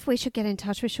wonder if we should get in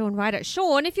touch with Shaun Ryder.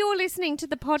 Shaun, if you're listening to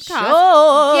the podcast,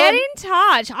 Shaun! get in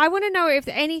touch. I want to know if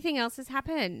anything else has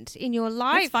happened in your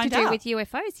life to find do out. with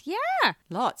UFOs. Yeah.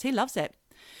 Lots. He loves it.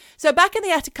 So back in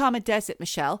the Atacama Desert,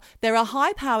 Michelle, there are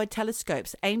high-powered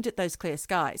telescopes aimed at those clear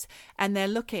skies, and they're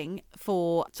looking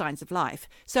for signs of life.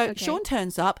 So Shaun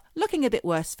turns up, looking a bit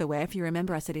worse for wear. If you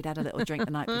remember, I said he'd had a little drink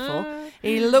the night before.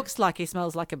 He looks like he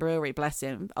smells like a brewery, bless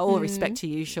him. All respect to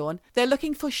you, Shaun. They're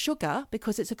looking for sugar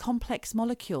because it's a complex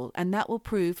molecule, and that will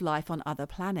prove life on other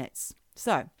planets.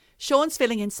 So Shaun's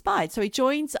feeling inspired, so he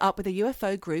joins up with a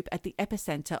UFO group at the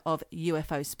epicenter of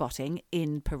UFO spotting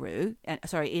in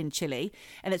in Chile,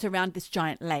 and it's around this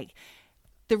giant lake.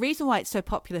 The reason why it's so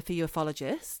popular for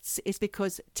ufologists is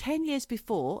because 10 years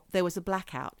before there was a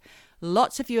blackout.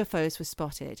 Lots of UFOs were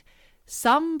spotted.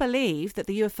 Some believe that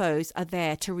the UFOs are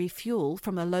there to refuel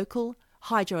from a local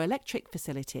hydroelectric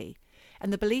facility.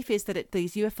 And the belief is that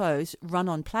these UFOs run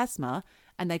on plasma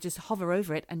and they just hover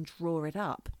over it and draw it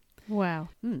up. Wow.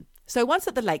 So once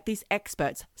at the lake, these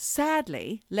experts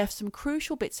sadly left some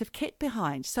crucial bits of kit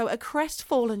behind. So a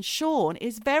crestfallen Shaun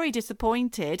is very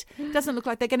disappointed. Doesn't look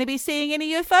like they're going to be seeing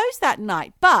any UFOs that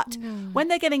night. But when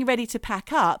they're getting ready to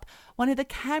pack up, one of the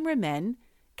cameramen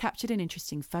captured an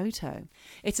interesting photo.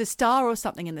 It's a star or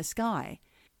something in the sky,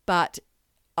 but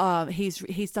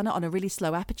he's done it on a really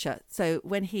slow aperture. So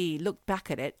when he looked back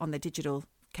at it on the digital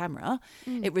camera,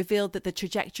 it revealed that the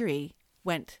trajectory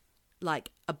went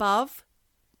like above,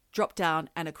 drop down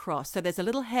and across. So there's a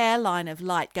little hairline of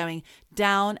light going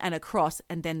down and across,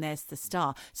 and then there's the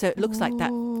star. So it looks like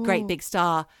that great big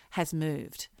star has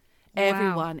moved. Wow.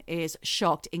 Everyone is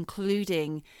shocked,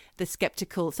 including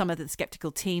some of the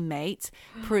skeptical teammates.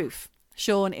 Proof.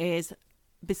 Shaun is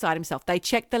beside himself. They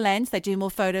check the lens. They do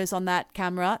more photos on that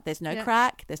camera. There's no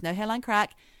crack. There's no hairline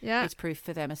crack. Yeah. It's proof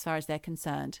for them as far as they're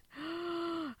concerned.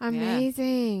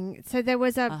 Amazing. Yeah. So there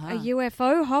was a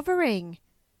UFO hovering.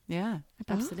 Yeah,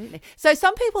 absolutely. So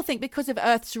some people think because of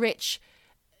Earth's rich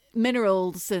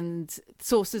minerals and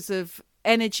sources of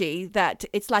energy that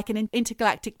it's like an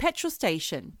intergalactic petrol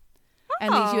station.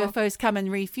 And these UFOs come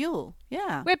and refuel.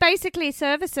 Yeah. We're basically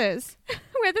services.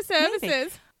 We're the services.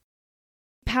 Maybe.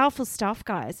 Powerful stuff,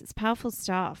 guys. It's powerful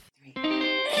stuff.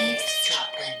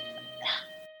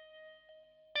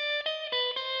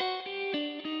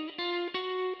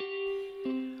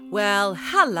 Well,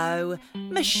 hello,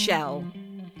 Michelle.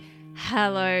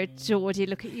 Hello, Geordie.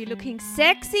 Look at you looking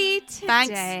sexy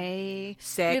today. Thanks.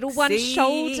 Sexy. Little one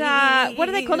shoulder. What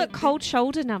do they call it? Cold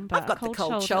shoulder number. I've got the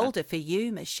cold shoulder for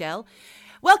you, Michelle.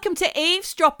 Welcome to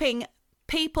Eavesdropping.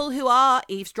 People who are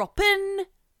eavesdropping,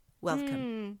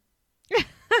 welcome.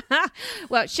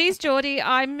 Well, she's Geordie.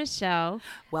 I'm Michelle.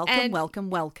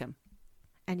 Welcome.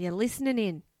 And you're listening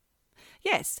in.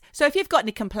 Yes. So if you've got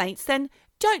any complaints, then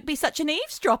don't be such an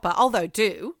eavesdropper, although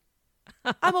do.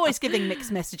 I'm always giving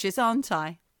mixed messages, aren't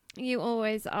I? You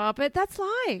always are, but that's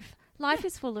life. Life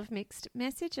is full of mixed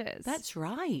messages. That's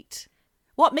right.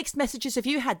 What mixed messages have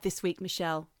you had this week,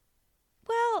 Michelle?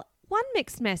 Well, one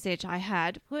mixed message I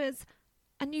had was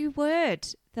a new word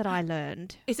that I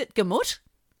learned. Is it gamut?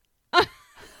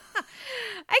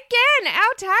 Again,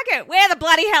 our target. Where the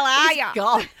bloody hell are you?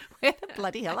 God, where the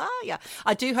bloody hell are you?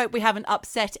 I do hope we haven't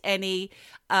upset any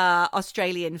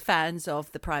Australian fans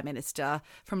of the Prime Minister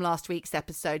from last week's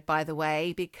episode, by the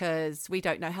way, because we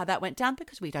don't know how that went down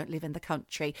because we don't live in the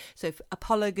country. So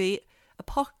apologies.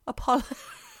 I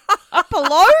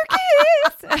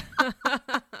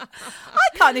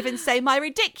can't even say my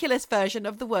ridiculous version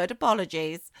of the word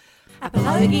apologies.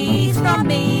 Apologies from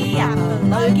me,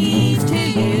 apologies to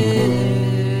you.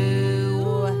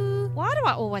 Why do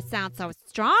I always sound so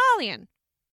Australian?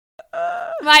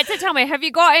 Right, so tell me, have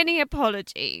you got any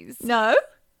apologies? No.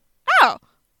 Oh.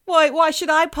 Why should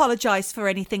I apologise for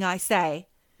anything I say?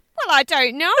 Well, I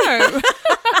don't know.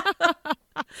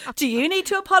 Do you need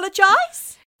to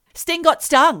apologise? Sting got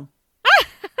stung.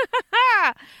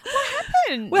 What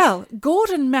happened? Well,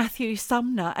 Gordon Matthew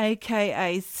Sumner,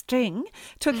 a.k.a. Sting,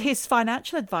 took his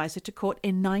financial advisor to court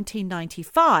in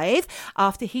 1995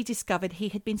 after he discovered he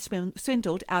had been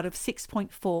swindled out of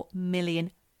 6.4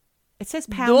 million. It says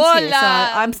pounds here, so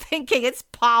I'm thinking it's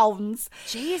pounds.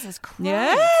 Jesus Christ.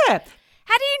 Yeah.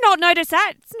 How do you not notice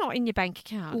that? It's not in your bank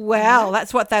account. Well,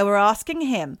 that's what they were asking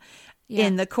him.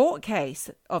 In the court case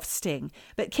of Sting.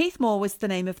 But Keith Moore was the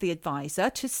name of the advisor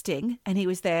to Sting, and he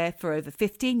was there for over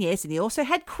 15 years, and he also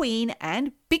had Queen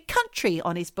and Big Country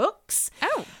on his books.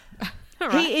 Oh, all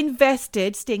right. He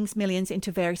invested Sting's millions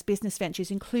into various business ventures,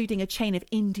 including a chain of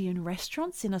Indian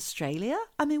restaurants in Australia.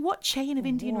 I mean, what chain of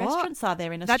Indian restaurants are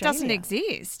there in Australia? That doesn't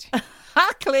exist.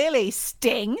 Clearly,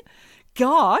 Sting.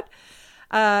 God.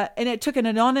 And it took an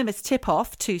anonymous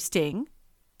tip-off to Sting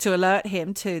to alert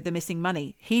him to the missing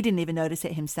money. He didn't even notice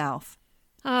it himself.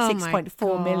 Oh,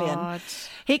 6.4 million.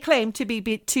 He claimed to be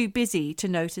too busy to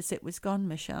notice it was gone,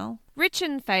 Michelle. Rich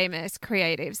and famous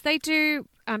creatives, they do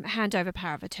hand over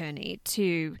power of attorney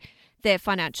to their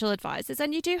financial advisors,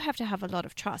 and you do have to have a lot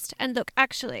of trust. And look,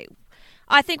 actually,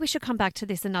 I think we should come back to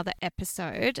this another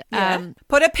episode. Yeah.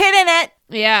 Put a pin in it.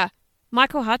 Yeah.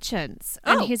 Michael Hutchins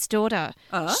and his daughter.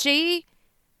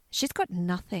 She's got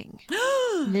nothing.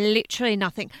 Literally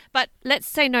nothing. But let's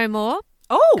say no more.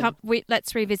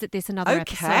 Let's revisit this another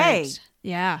episode.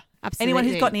 Yeah, absolutely. Anyone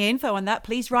who's got any info on that,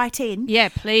 please write in. Yeah,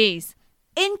 please.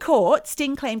 In court,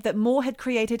 Sting claimed that Moore had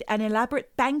created an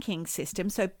elaborate banking system,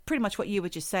 so pretty much what you were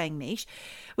just saying, Mish,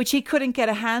 which he couldn't get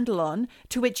a handle on,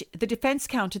 to which the defence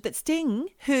countered that Sting,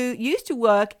 who used to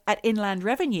work at Inland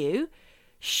Revenue,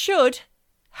 should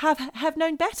have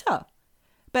known better.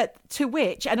 But to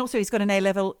which, and also he's got an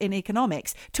A-level in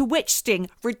economics, to which Sting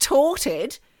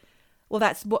retorted, well,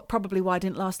 that's probably why I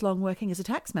didn't last long working as a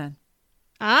taxman.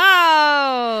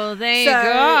 Oh, there you go.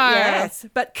 Yes,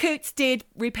 but Coots did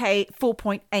repay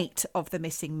 4.8 of the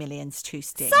missing millions to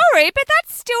Sting. Sorry, but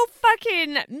that's still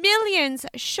fucking millions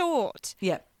short.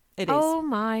 Yeah, it is. Oh,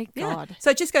 my God. Yeah.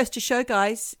 So it just goes to show,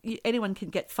 guys, anyone can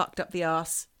get fucked up the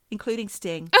arse, including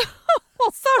Sting.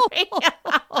 Sorry.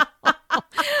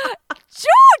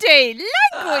 Geordie,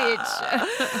 language.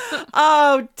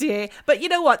 Oh, dear. But you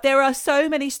know what? There are so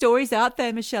many stories out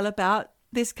there, Michelle, about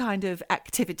this kind of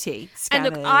activity. Scammers. And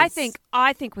look,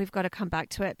 I think we've got to come back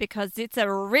to it because it's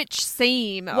a rich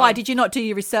theme. Why did you not do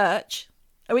your research?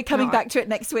 Are we coming back to it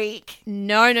next week?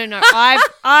 No.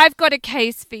 I've got a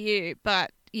case for you,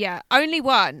 but yeah, only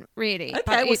one, really.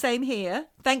 Okay, well, same here.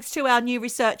 Thanks to our new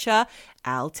researcher,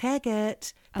 Al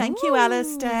Taggart. Thank you,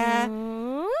 Alistair.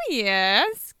 Oh,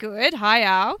 yes. Good. Hi,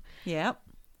 Al. Yeah.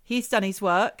 He's done his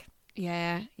work.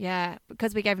 Yeah.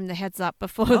 Because we gave him the heads up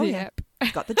before the app.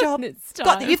 Got the job.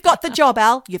 You've got the job,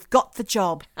 Al. You've got the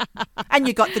job. And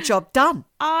you got the job done.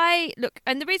 Look,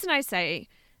 and the reason I say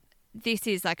this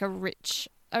is like a rich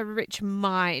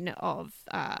mine of...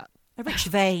 a rich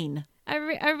vein.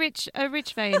 A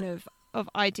rich vein of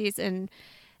ideas and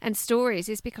stories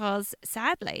is because,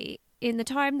 sadly, in the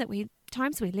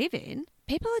times we live in,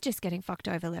 people are just getting fucked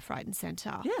over left, right and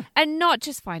centre. Yeah. And not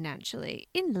just financially,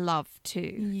 in love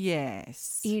too.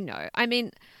 Yes. You know, I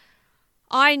mean,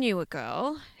 I knew a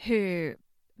girl who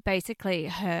basically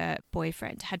her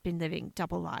boyfriend had been living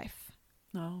double life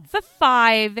Oh. for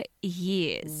 5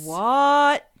 years.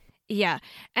 What? Yeah.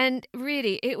 And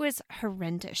really, it was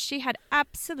horrendous. She had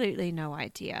absolutely no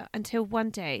idea until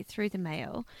one day through the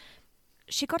mail,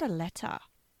 she got a letter.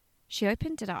 She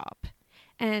opened it up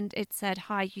and it said,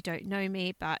 "Hi, you don't know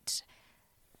me, but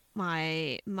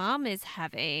my mum is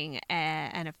having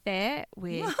an affair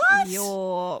with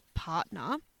your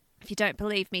partner. If you don't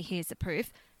believe me, here's the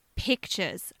proof.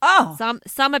 Pictures. Oh.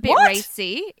 Some a bit What?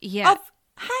 racy. Yeah.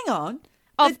 Hang on.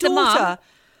 Of the mum. daughter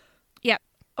Yep.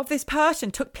 of this person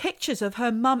took pictures of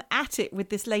her mum at it with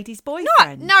this lady's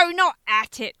boyfriend. Not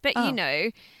at it, but Oh. you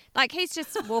know, like he's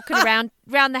just walking around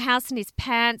the house in his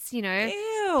pants, you know,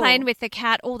 Ew. playing with the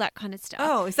cat, all that kind of stuff.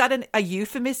 Oh, is that a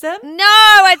euphemism?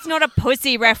 No, it's not a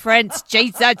pussy reference.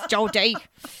 Jesus, Jodie.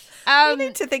 You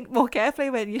need to think more carefully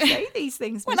when you say these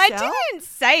things, Well, Michelle. I didn't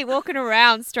say walking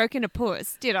around stroking a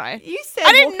puss, did I? You said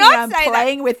I did walking not around say that.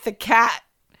 playing with the cat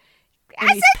in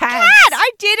As his a pants. cat,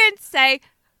 I didn't say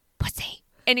pussy.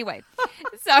 Anyway,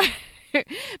 so,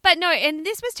 but no, and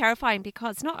this was terrifying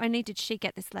because not only did she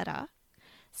get this letter,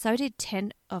 so did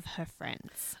 10 of her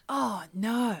friends. Oh,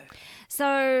 no.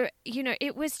 So, you know,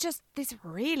 it was just this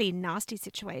really nasty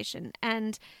situation.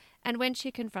 And when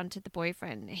she confronted the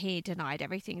boyfriend, he denied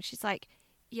everything. She's like,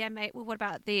 yeah, mate, well, what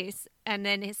about this? And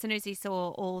then as soon as he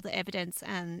saw all the evidence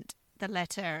and the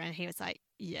letter, and he was like,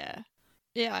 yeah,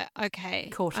 okay,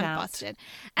 Caught I'm out. busted.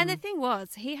 And the thing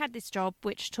was, he had this job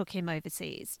which took him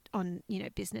overseas on, you know,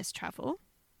 business travel.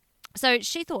 So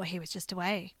she thought he was just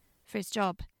away for his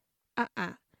job.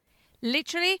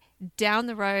 Literally down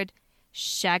the road,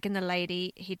 shagging the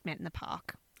lady he'd met in the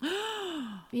park.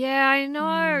 Yeah, I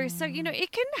know. So, you know,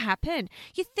 it can happen.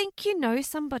 You think you know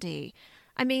somebody.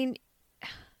 I mean,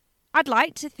 I'd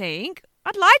like to think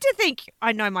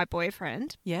I know my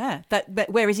boyfriend. Yeah. But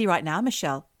where is he right now,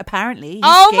 Michelle? Apparently, he's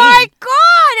Oh skiing. my God.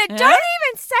 Yeah? Don't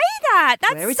even say that.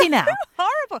 That's Where is so he now?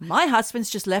 horrible. My husband's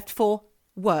just left for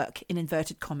work, in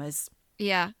inverted commas.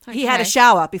 Yeah. He had a okay.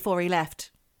 shower before he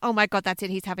left. Oh my God, that's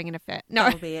it. He's having an affair. No.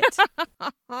 That'll be it.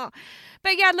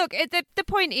 But yeah, look, the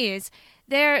point is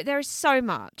there's so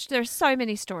much. There are so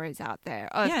many stories out there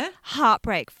of Yeah.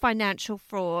 heartbreak, financial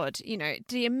fraud, you know,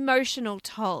 the emotional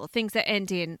toll, things that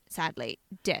end in, sadly,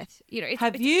 death. You know, it's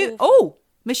awful. Oh,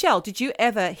 Michelle, did you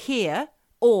ever hear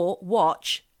or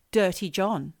watch Dirty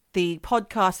John, the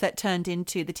podcast that turned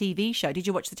into the TV show? Did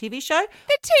you watch the TV show?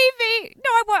 The TV.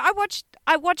 No, I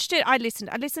watched it. I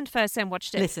listened first and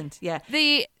watched it. Listened, yeah.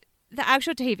 The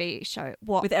actual TV show.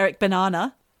 With Eric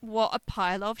Banana. What a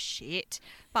pile of shit.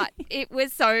 But it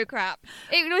was so crap.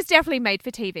 It was definitely made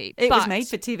for TV. It was made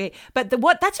for TV. But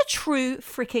that's a true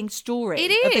freaking story.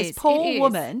 It Of is, this poor it is.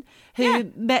 woman who Yeah.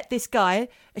 met this guy.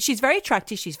 She's very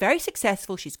attractive. She's very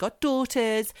successful. She's got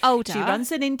daughters. Older. She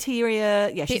runs an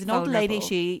interior. Yeah, she's Bit an old lady.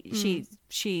 vulnerable.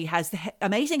 She has the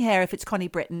amazing hair if it's Connie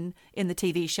Britton in the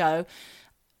TV show.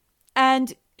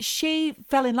 And she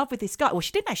fell in love with this guy. Well,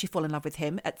 she didn't actually fall in love with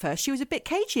him at first. She was a bit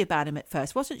cagey about him at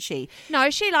first, wasn't she? No,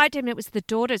 she liked him. It was the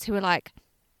daughters who were like,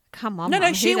 come on, No,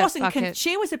 Mum, she who the wasn't. fuck is-"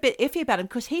 She was a bit iffy about him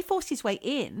because he forced his way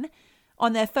in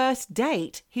on their first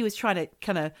date. He was trying to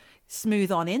kind of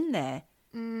smooth on in there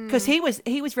because he was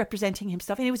representing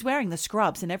himself and he was wearing the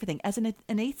scrubs and everything as an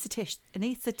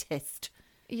anaesthetist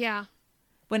Yeah.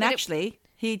 when But it- actually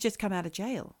he'd just come out of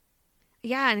jail.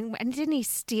 Yeah, and didn't he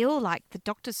steal like the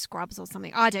doctor's scrubs or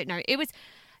something? I don't know.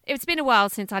 It's been a while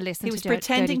since I listened He to was Dirty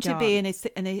pretending to John. be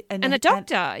and a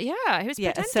doctor. Yeah, he was a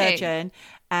pretending. surgeon,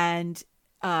 and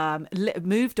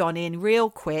moved on in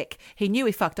real quick. He knew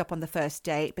he fucked up on the first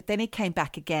date, but then he came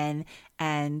back again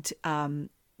and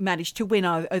managed to win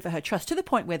over her trust to the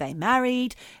point where they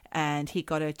married, and he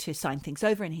got her to sign things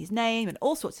over in his name and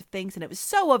all sorts of things. And it was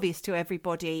so obvious to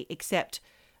everybody except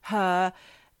her.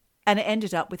 And it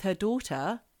ended up with her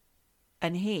daughter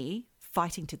and he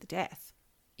fighting to the death.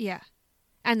 Yeah,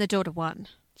 and the daughter won.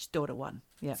 His daughter won.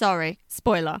 Yeah. Sorry,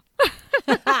 spoiler.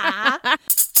 You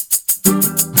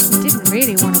didn't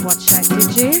really want to watch that,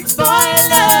 did you?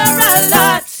 Spoiler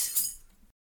alert!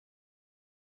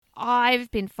 I've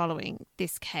been following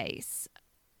this case,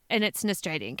 and it's an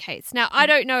Australian case. Now, I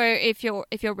don't know if you're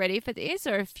ready for this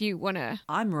or if you want to.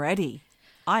 I'm ready.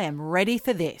 I am ready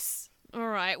for this. All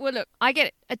right. Well, look, I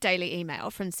get a daily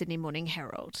email from Sydney Morning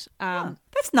Herald.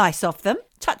 That's nice of them.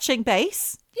 Touching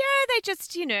base. Yeah, they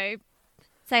just, you know,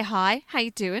 say hi. How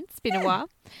you doing? It's been a while.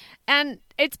 And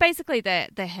it's basically the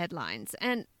headlines.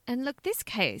 And look, this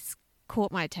case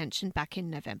caught my attention back in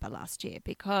November last year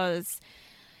because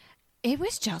it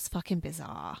was just fucking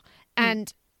bizarre.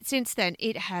 And since then,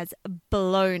 it has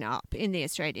blown up in the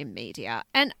Australian media.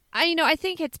 And, I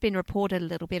think it's been reported a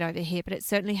little bit over here, but it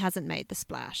certainly hasn't made the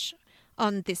splash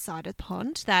on this side of the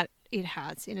pond that it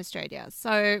has in Australia.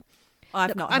 So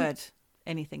I've not heard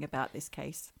anything about this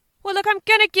case. Well, look, I'm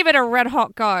going to give it a red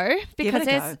hot go because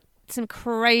there's go. some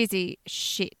crazy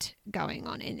shit going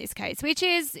on in this case, which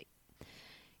is,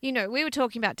 we were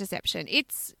talking about deception.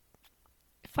 It's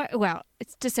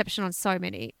deception on so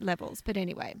many levels. But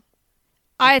anyway,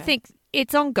 I think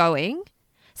it's ongoing.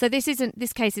 So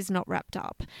this case is not wrapped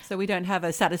up. So we don't have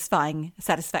a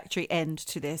satisfactory end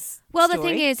to this Well, story? the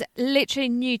thing is, literally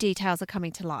new details are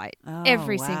coming to light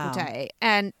every single wow. day.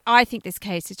 And I think this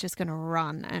case is just going to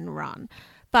run and run.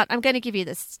 But I'm going to give you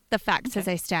the facts as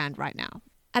they stand right now.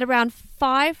 At around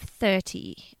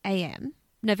 5:30 a.m.,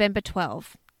 November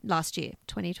 12 last year,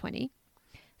 2020,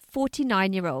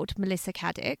 49-year-old Melissa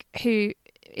Caddick, who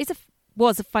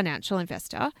was a financial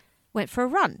investor, went for a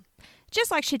run,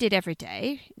 just like she did every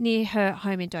day near her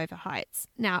home in Dover Heights.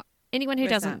 Now, anyone who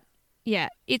Where's doesn't... that? Yeah,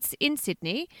 it's in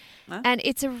Sydney, and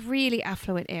it's a really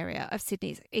affluent area of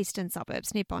Sydney's eastern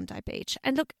suburbs near Bondi Beach.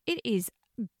 And look, it is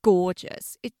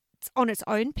gorgeous. It's on its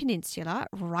own peninsula,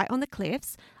 right on the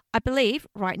cliffs, I believe,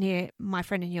 right near my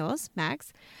friend and yours,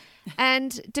 Mags.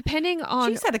 And depending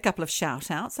on... She's had a couple of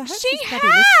shout-outs. I hope She she's bloody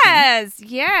listening. has,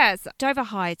 yes. Dover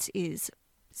Heights is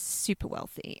super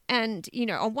wealthy. And,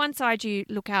 on one side you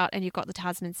look out and you've got the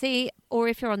Tasman Sea, or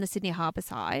if you're on the Sydney Harbour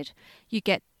side, you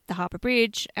get the Harbour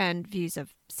Bridge and views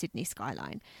of Sydney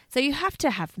skyline. So you have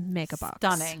to have mega bucks.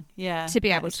 Stunning, yeah. To be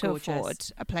that able is to gorgeous. afford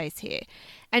a place here.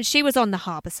 And she was on the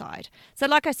harbour side. So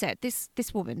like I said, this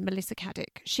woman, Melissa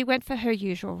Caddick, she went for her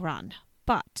usual run.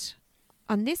 But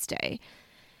on this day,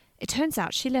 it turns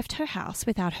out she left her house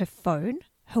without her phone,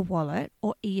 her wallet,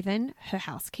 or even her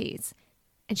house keys.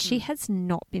 And she has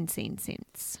not been seen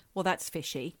since. Well, that's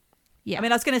fishy. Yeah. I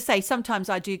mean, I was going to say, sometimes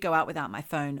I do go out without my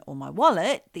phone or my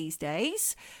wallet these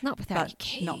days. Not without but your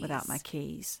keys. Not without my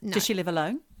keys. No. Does she live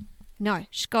alone? No,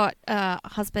 she's got a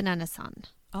husband and a son.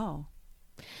 Oh.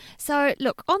 So,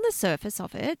 look, on the surface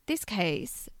of it, this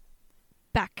case,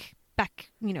 back,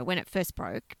 when it first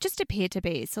broke, just appeared to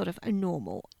be sort of a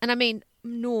normal, and I mean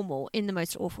normal in the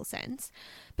most awful sense,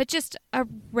 but just a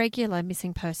regular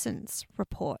missing persons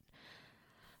report.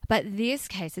 But this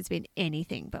case has been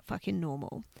anything but fucking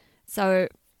normal. So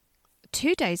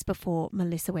 2 days before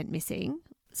Melissa went missing,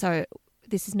 so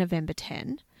this is November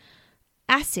 10,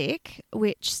 ASIC,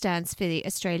 which stands for the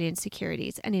Australian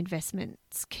Securities and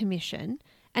Investments Commission,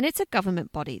 and it's a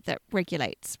government body that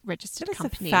regulates registered What is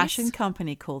companies. a fashion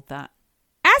company called that?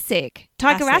 ASIC.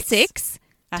 Tiger Asics.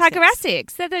 Asics. Tiger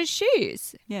Asics. They're those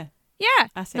shoes. Yeah. Yeah.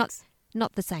 Asics.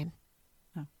 Not the same.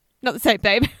 Oh. Not the same,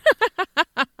 babe.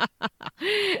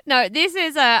 No, this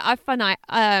is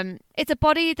it's a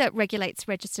body that regulates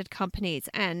registered companies,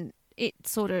 and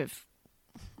it's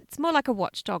more like a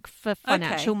watchdog for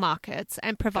financial markets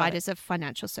and providers of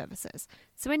financial services.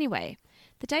 So anyway,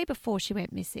 the day before she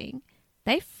went missing,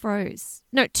 2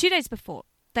 days before,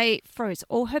 they froze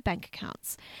all her bank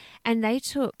accounts, and they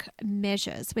took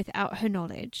measures without her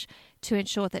knowledge to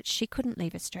ensure that she couldn't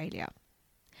leave Australia.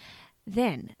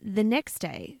 Then, the next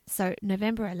day, so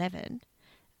November 11,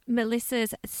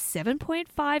 Melissa's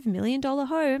 $7.5 million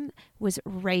home was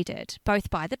raided, both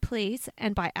by the police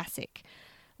and by ASIC,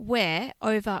 where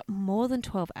over more than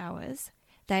 12 hours,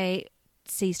 they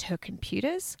seized her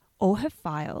computers, all her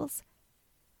files,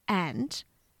 and,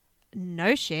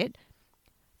 no shit,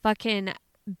 fucking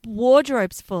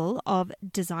wardrobes full of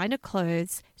designer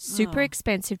clothes, super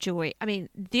expensive jewelry. I mean,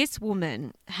 this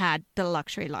woman had the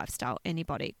luxury lifestyle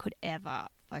anybody could ever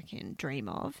fucking dream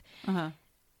of. Uh-huh.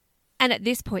 And at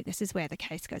this point, this is where the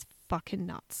case goes fucking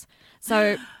nuts.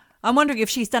 So I'm wondering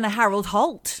if she's done a Harold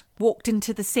Holt, walked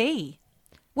into the sea.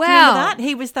 well, Do you remember that?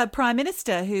 He was the Prime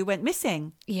Minister who went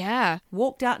missing. yeah.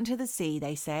 Walked out into the sea,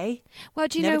 they say. Well,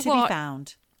 do you Never know to what? be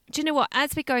found. Do you know what?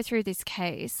 As we go through this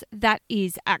case, that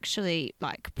is actually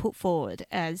like put forward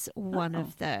as one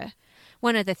of the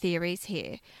theories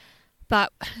here.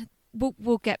 But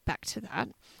we'll get back to that.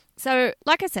 So,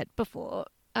 like I said before,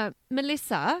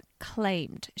 Melissa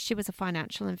claimed she was a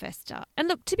financial investor. And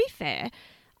look, to be fair,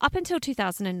 up until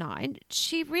 2009,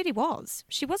 she really was.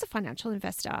 She was a financial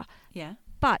investor. Yeah.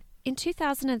 But in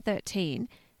 2013,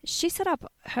 she set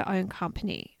up her own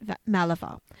company,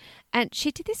 Malava, and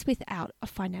she did this without a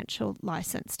financial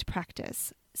license to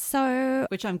practice. So,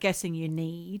 Which I'm guessing you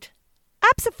need.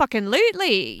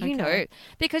 abso-fucking-lutely, you know, Okay.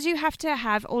 because you have to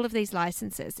have all of these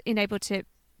licenses be able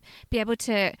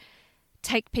to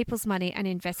take people's money and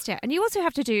invest it. And you also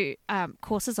have to do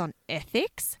courses on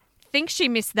ethics. Think she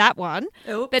missed that one.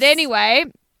 Oops. But anyway,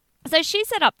 so she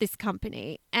set up this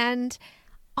company, and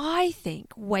I think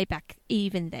way back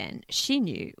even then, she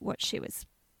knew what she was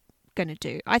going to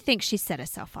do. I think she set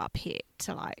herself up here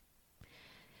to like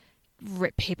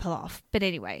rip people off. But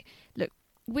anyway, look,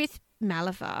 with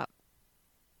Maliva,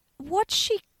 what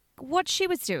she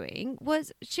was doing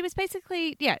was she was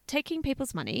basically, taking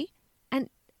people's money, and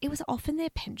it was often their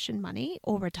pension money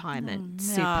or retirement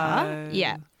super. No.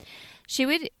 Yeah. She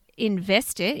would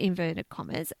invest it, inverted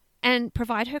commas, and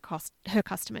provide her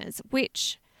customers,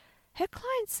 which her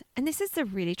clients, and this is the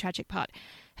really tragic part,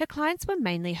 her clients were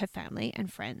mainly her family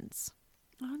and friends.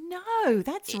 Oh, no,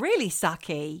 that's really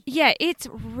sucky. Yeah, it's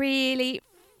really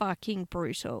fucking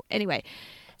brutal. Anyway,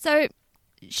 so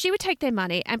she would take their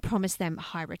money and promise them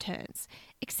high returns.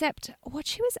 Except what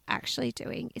she was actually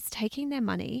doing is taking their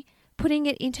money, putting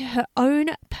it into her own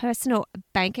personal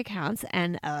bank accounts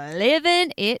and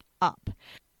living it up.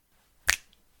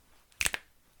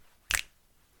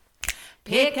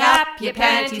 Pick up your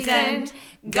panties and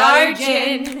go,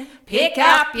 Jen. Pick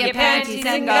up your panties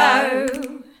and go.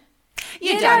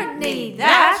 You don't need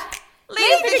that.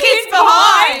 Leave the kids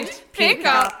behind. Pick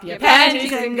up your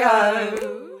panties and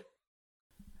go.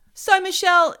 So,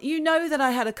 Michelle, you know that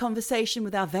I had a conversation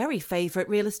with our very favourite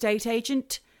real estate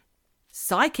agent,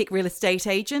 psychic real estate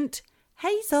agent,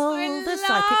 Hazel, the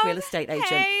psychic real estate agent.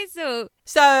 Hazel.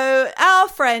 So our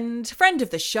friend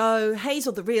of the show,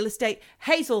 Hazel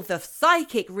the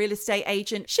psychic real estate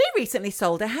agent, she recently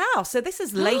sold a house. So this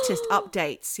is latest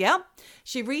updates, yeah?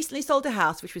 She recently sold a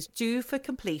house which was due for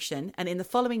completion, and in the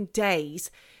following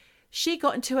days, she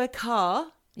got into her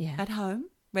car at home,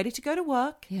 ready to go to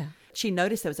work. Yeah. She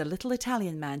noticed there was a little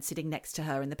Italian man sitting next to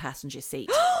her in the passenger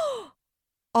seat.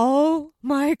 Oh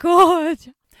my God.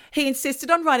 He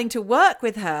insisted on riding to work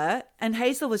with her, and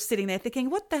Hazel was sitting there thinking,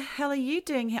 what the hell are you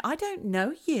doing here? I don't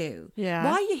know you. Yeah.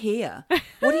 Why are you here?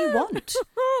 What do you want?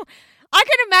 I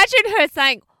can imagine her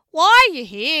saying, why are you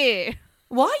here?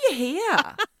 Why are you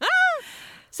here?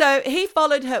 So he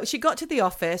followed her. She got to the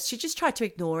office. She just tried to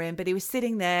ignore him, but he was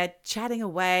sitting there chatting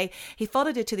away. He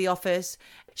followed her to the office.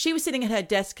 She was sitting at her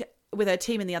desk with her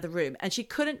team in the other room, and she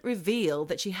couldn't reveal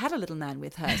that she had a little man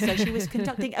with her. So she was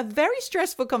conducting a very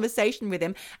stressful conversation with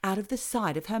him out of the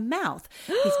side of her mouth.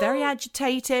 He's very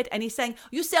agitated, and he's saying,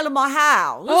 "You selling my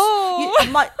house?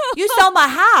 You sell my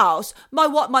house?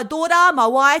 My daughter, my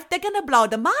wife, they're gonna blow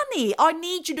the money. I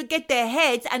need you to get their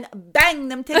heads and bang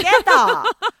them together."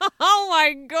 Oh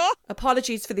my God.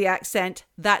 Apologies for the accent.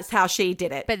 That's how she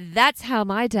did it. But that's how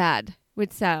my dad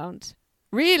would sound.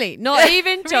 Really? Not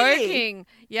even Really? joking.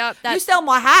 Yep. You sell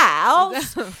my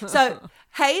house. So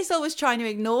Hazel was trying to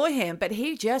ignore him, but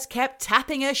he just kept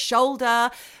tapping her shoulder,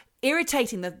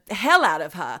 irritating the hell out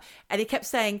of her. And he kept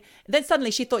saying, then suddenly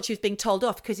she thought she was being told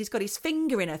off because he's got his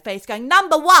finger in her face going,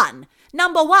 number one,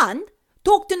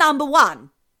 talk to number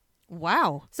one.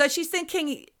 Wow. So she's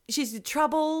thinking she's in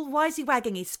trouble. Why is he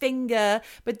wagging his finger?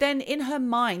 But then in her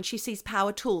mind, she sees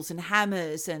power tools and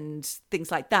hammers and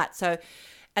things like that.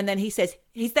 And then he says,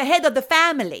 he's the head of the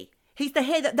family. He's the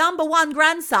head, number one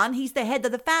grandson. He's the head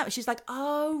of the family. She's like,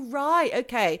 oh, right.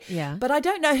 Okay. Yeah. But I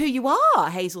don't know who you are,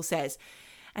 Hazel says.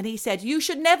 And he said, you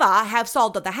should never have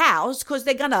sold the house because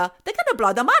they're gonna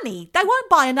blow the money. They won't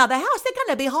buy another house. They're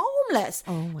going to be homeless.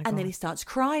 Oh, my God. And then he starts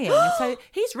crying. And so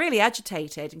he's really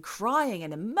agitated and crying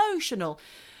and emotional.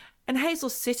 And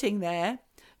Hazel's sitting there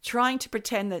trying to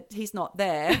pretend that he's not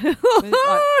there.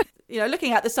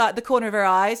 Looking out the corner of her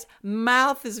eyes,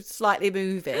 mouth is slightly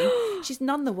moving. She's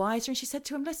none the wiser, and she said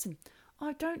to him, listen,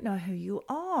 I don't know who you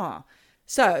are.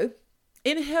 So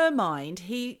in her mind,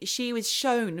 she was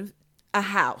shown a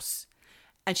house,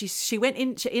 and she went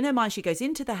in her mind, she goes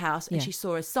into the house, and she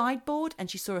saw a sideboard, and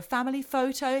she saw a family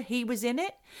photo. He was in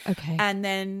it. Okay. And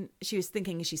then she was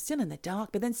thinking, she's still in the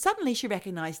dark, but then suddenly she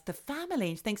recognized the family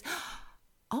and thinks,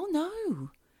 oh no,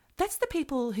 that's the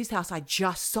people whose house I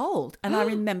just sold. And I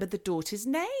remember the daughter's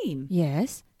name.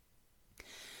 Yes.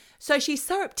 So she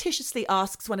surreptitiously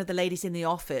asks one of the ladies in the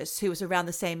office, who was around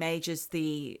the same age as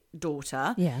the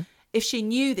daughter, if she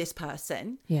knew this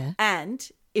person and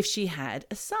if she had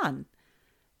a son.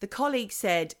 The colleague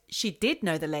said she did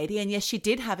know the lady, and yes, she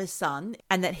did have a son,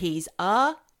 and that he's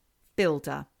a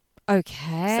builder.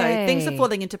 Okay. So things are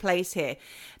falling into place here.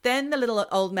 Then the little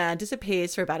old man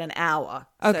disappears for about an hour.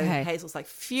 Okay. So Hazel's like,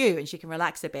 phew, and she can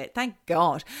relax a bit. Thank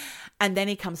God. And then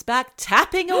he comes back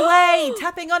tapping away,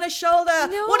 tapping on her shoulder.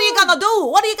 No. What are you going to do?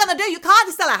 What are you going to do? You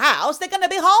can't sell a house. They're going to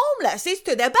be homeless.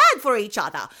 They're bad for each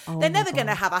other. They're never going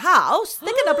to have a house.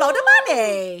 They're going to blow the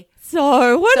money.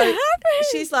 So what happened?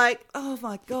 She's like, oh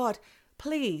my God.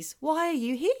 please, why are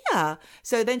you here?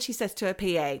 So then she says to her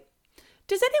PA,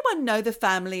 does anyone know the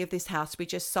family of this house we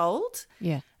just sold?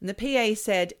 Yeah. And the PA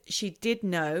said she did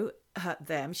know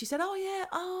them. She said,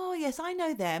 oh, yes, I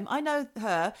know them. I know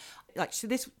her. Like, so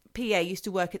this PA used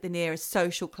to work at the nearest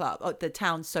social club, or the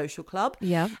town social club.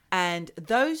 Yeah. And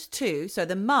those two, so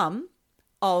the mum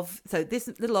of, so this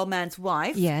little old man's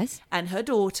wife. Yes. And her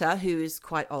daughter, who is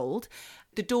quite old.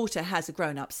 The daughter has a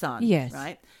grown-up son. Yes.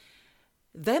 Right?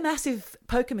 They're massive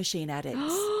poker machine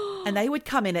addicts. And they would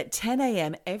come in at 10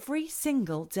 a.m. every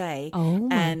single day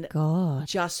and God.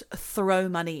 just throw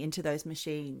money into those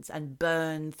machines and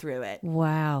burn through it.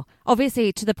 Wow.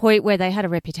 Obviously to the point where they had a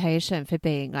reputation for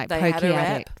being like pokey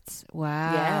addicts.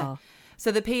 Wow. Yeah.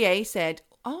 So the PA said,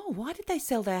 oh, why did they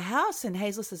sell their house? And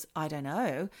Hazel says, I don't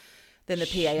know. Then the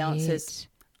PA answers,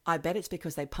 I bet it's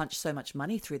because they punched so much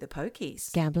money through the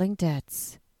pokies. Gambling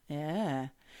debts. Yeah.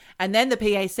 And then the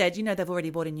PA said, they've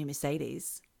already bought a new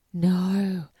Mercedes.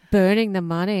 No. Burning the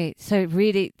money. So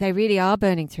really, they really are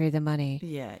burning through the money.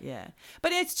 Yeah, yeah.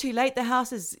 But it's too late. The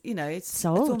house is, it's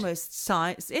sold. It's almost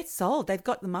signed. It's sold. They've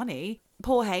got the money.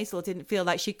 Poor Hazel didn't feel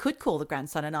like she could call the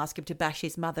grandson and ask him to bash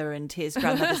his mother and his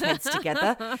grandmother's heads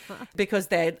together because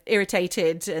they're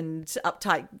irritated and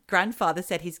uptight. Grandfather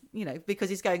said because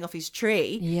he's going off his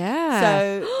tree. Yeah.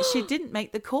 So she didn't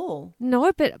make the call.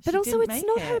 No, but also didn't it's make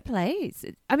not it. her place.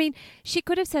 I mean, she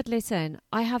could have said, listen,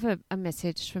 I have a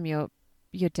message from your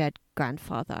dead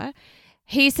grandfather.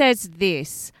 He says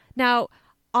this. Now,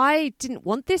 I didn't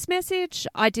want this message.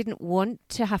 I didn't want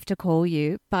to have to call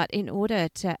you, but in order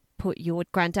to put your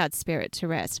granddad's spirit to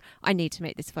rest, I need to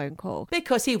make this phone call.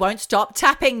 Because he won't stop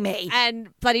tapping me. And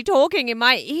bloody talking in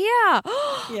my ear.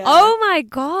 Yeah. Oh my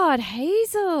God,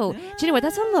 Hazel. Do you know what?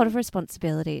 That's a lot of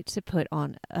responsibility to put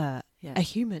on a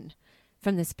human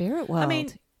from the spirit world. I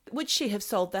mean, would she have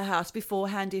sold the house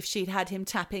beforehand if she'd had him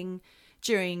tapping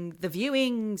during the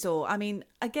viewings? Or,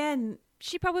 again...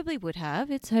 She probably would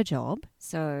have. It's her job.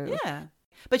 So yeah.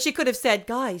 But she could have said,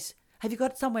 guys, have you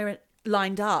got somewhere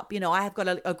lined up? I have got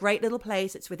a great little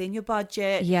place. It's within your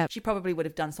budget. Yeah. She probably would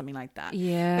have done something like that.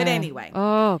 Yeah. But anyway.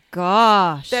 Oh,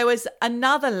 gosh. There was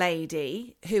another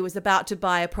lady who was about to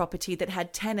buy a property that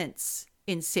had tenants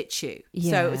in situ.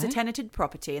 Yeah. So it was a tenanted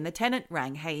property, and the tenant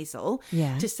rang Hazel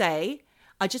Yeah. to say,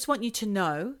 I just want you to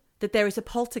know that there is a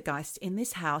poltergeist in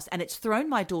this house and it's thrown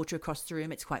my daughter across the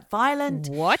room. It's quite violent.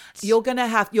 What? You're going to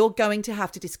have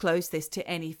to disclose this to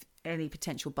any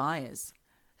potential buyers.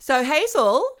 So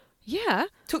Hazel Yeah.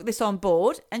 took this on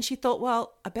board and she thought,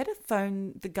 well, I better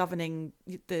phone the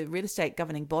real estate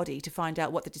governing body to find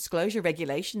out what the disclosure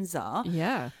regulations are.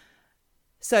 Yeah.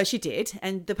 So she did.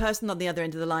 And the person on the other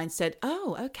end of the line said,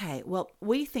 oh, okay. Well,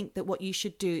 we think that what you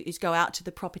should do is go out to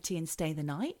the property and stay the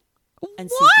night and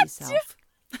see for yourself.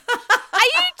 Are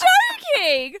you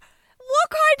joking? What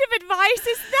kind of advice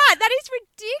is that? That is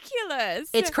ridiculous.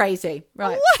 It's crazy.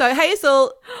 Right. So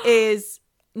Hazel is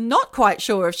not quite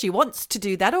sure if she wants to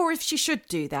do that or if she should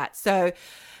do that. So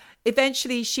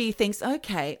eventually she thinks,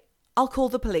 okay, I'll call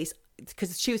the police,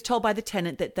 because she was told by the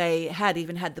tenant that they had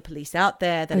even had the police out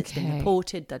there, that it's been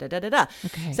reported, da-da-da-da-da.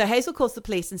 Okay. So Hazel calls the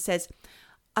police and says,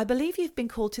 I believe you've been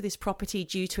called to this property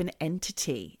due to an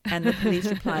entity. And the police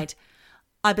replied,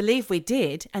 I believe we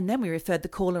did. And then we referred the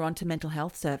caller on to mental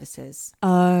health services.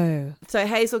 Oh. So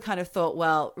Hazel kind of thought,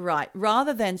 well, right,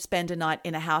 rather than spend a night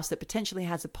in a house that potentially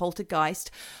has a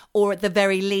poltergeist or at the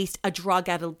very least a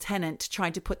drug-addled tenant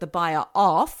trying to put the buyer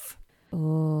off.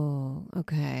 Oh,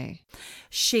 okay.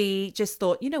 She just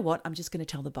thought, you know what? I'm just going to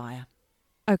tell the buyer.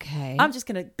 Okay. I'm just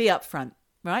going to be upfront,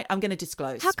 right? I'm going to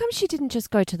disclose. How come she didn't just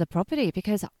go to the property?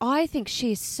 Because I think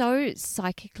she's so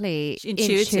psychically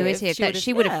Intuitive. that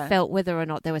she would have felt whether or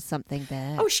not there was something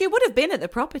there. Oh, she would have been at the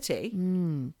property.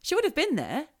 She would have been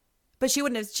there, but she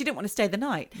didn't want to stay the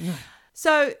night. No.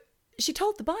 So she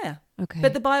told the buyer. Okay.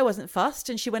 But the buyer wasn't fussed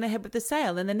and she went ahead with the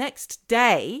sale. And the next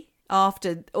day,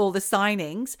 after all the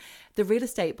signings, the real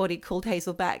estate body called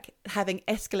Hazel back, having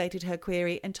escalated her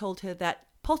query, and told her that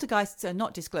poltergeists are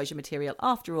not disclosure material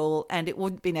after all, and it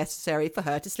wouldn't be necessary for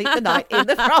her to sleep the night in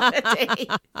the property.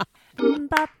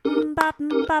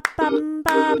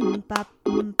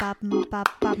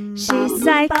 She's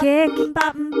psychic,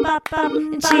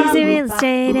 and she's a real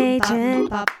estate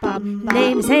agent. Her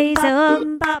name is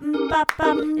Hazel,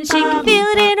 and she can feel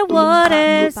it in her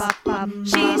waters.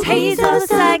 She's Hazel, the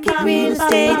psychic real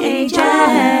estate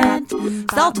agent.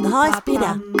 Sold to the highest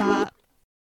bidder.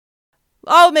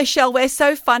 Oh, Michelle, we're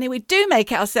so funny. We do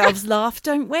make ourselves laugh,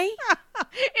 don't we?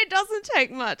 It doesn't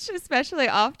take much, especially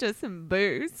after some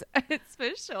booze, it's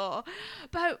for sure.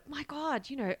 But my God,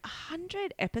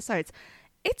 100 episodes.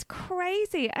 It's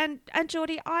crazy. And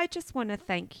Geordie, I just want to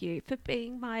thank you for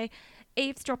being my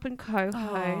eavesdropping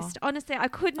co-host. Honestly, I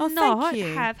could thank not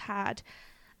you. have had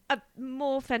a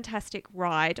more fantastic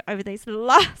ride over these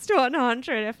last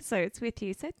 100 episodes with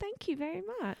you. So thank you very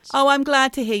much. Oh, I'm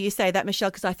glad to hear you say that, Michelle,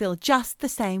 because I feel just the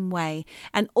same way.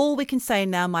 And all we can say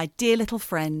now, my dear little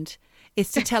friend,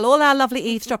 is to tell all our lovely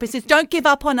eavesdroppers is don't give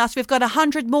up on us. We've got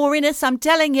 100 more in us, I'm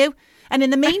telling you. And in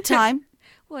the meantime,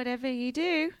 Whatever you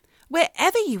do,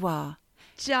 wherever you are,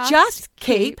 just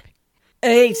keep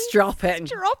eavesdropping.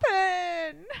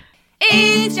 dropping.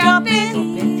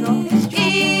 Eavesdropping,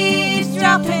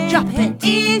 eavesdropping, dropping,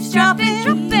 eavesdropping,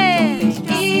 dropping,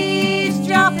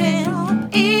 eavesdropping,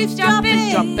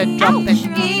 eavesdropping, dropping, dropping,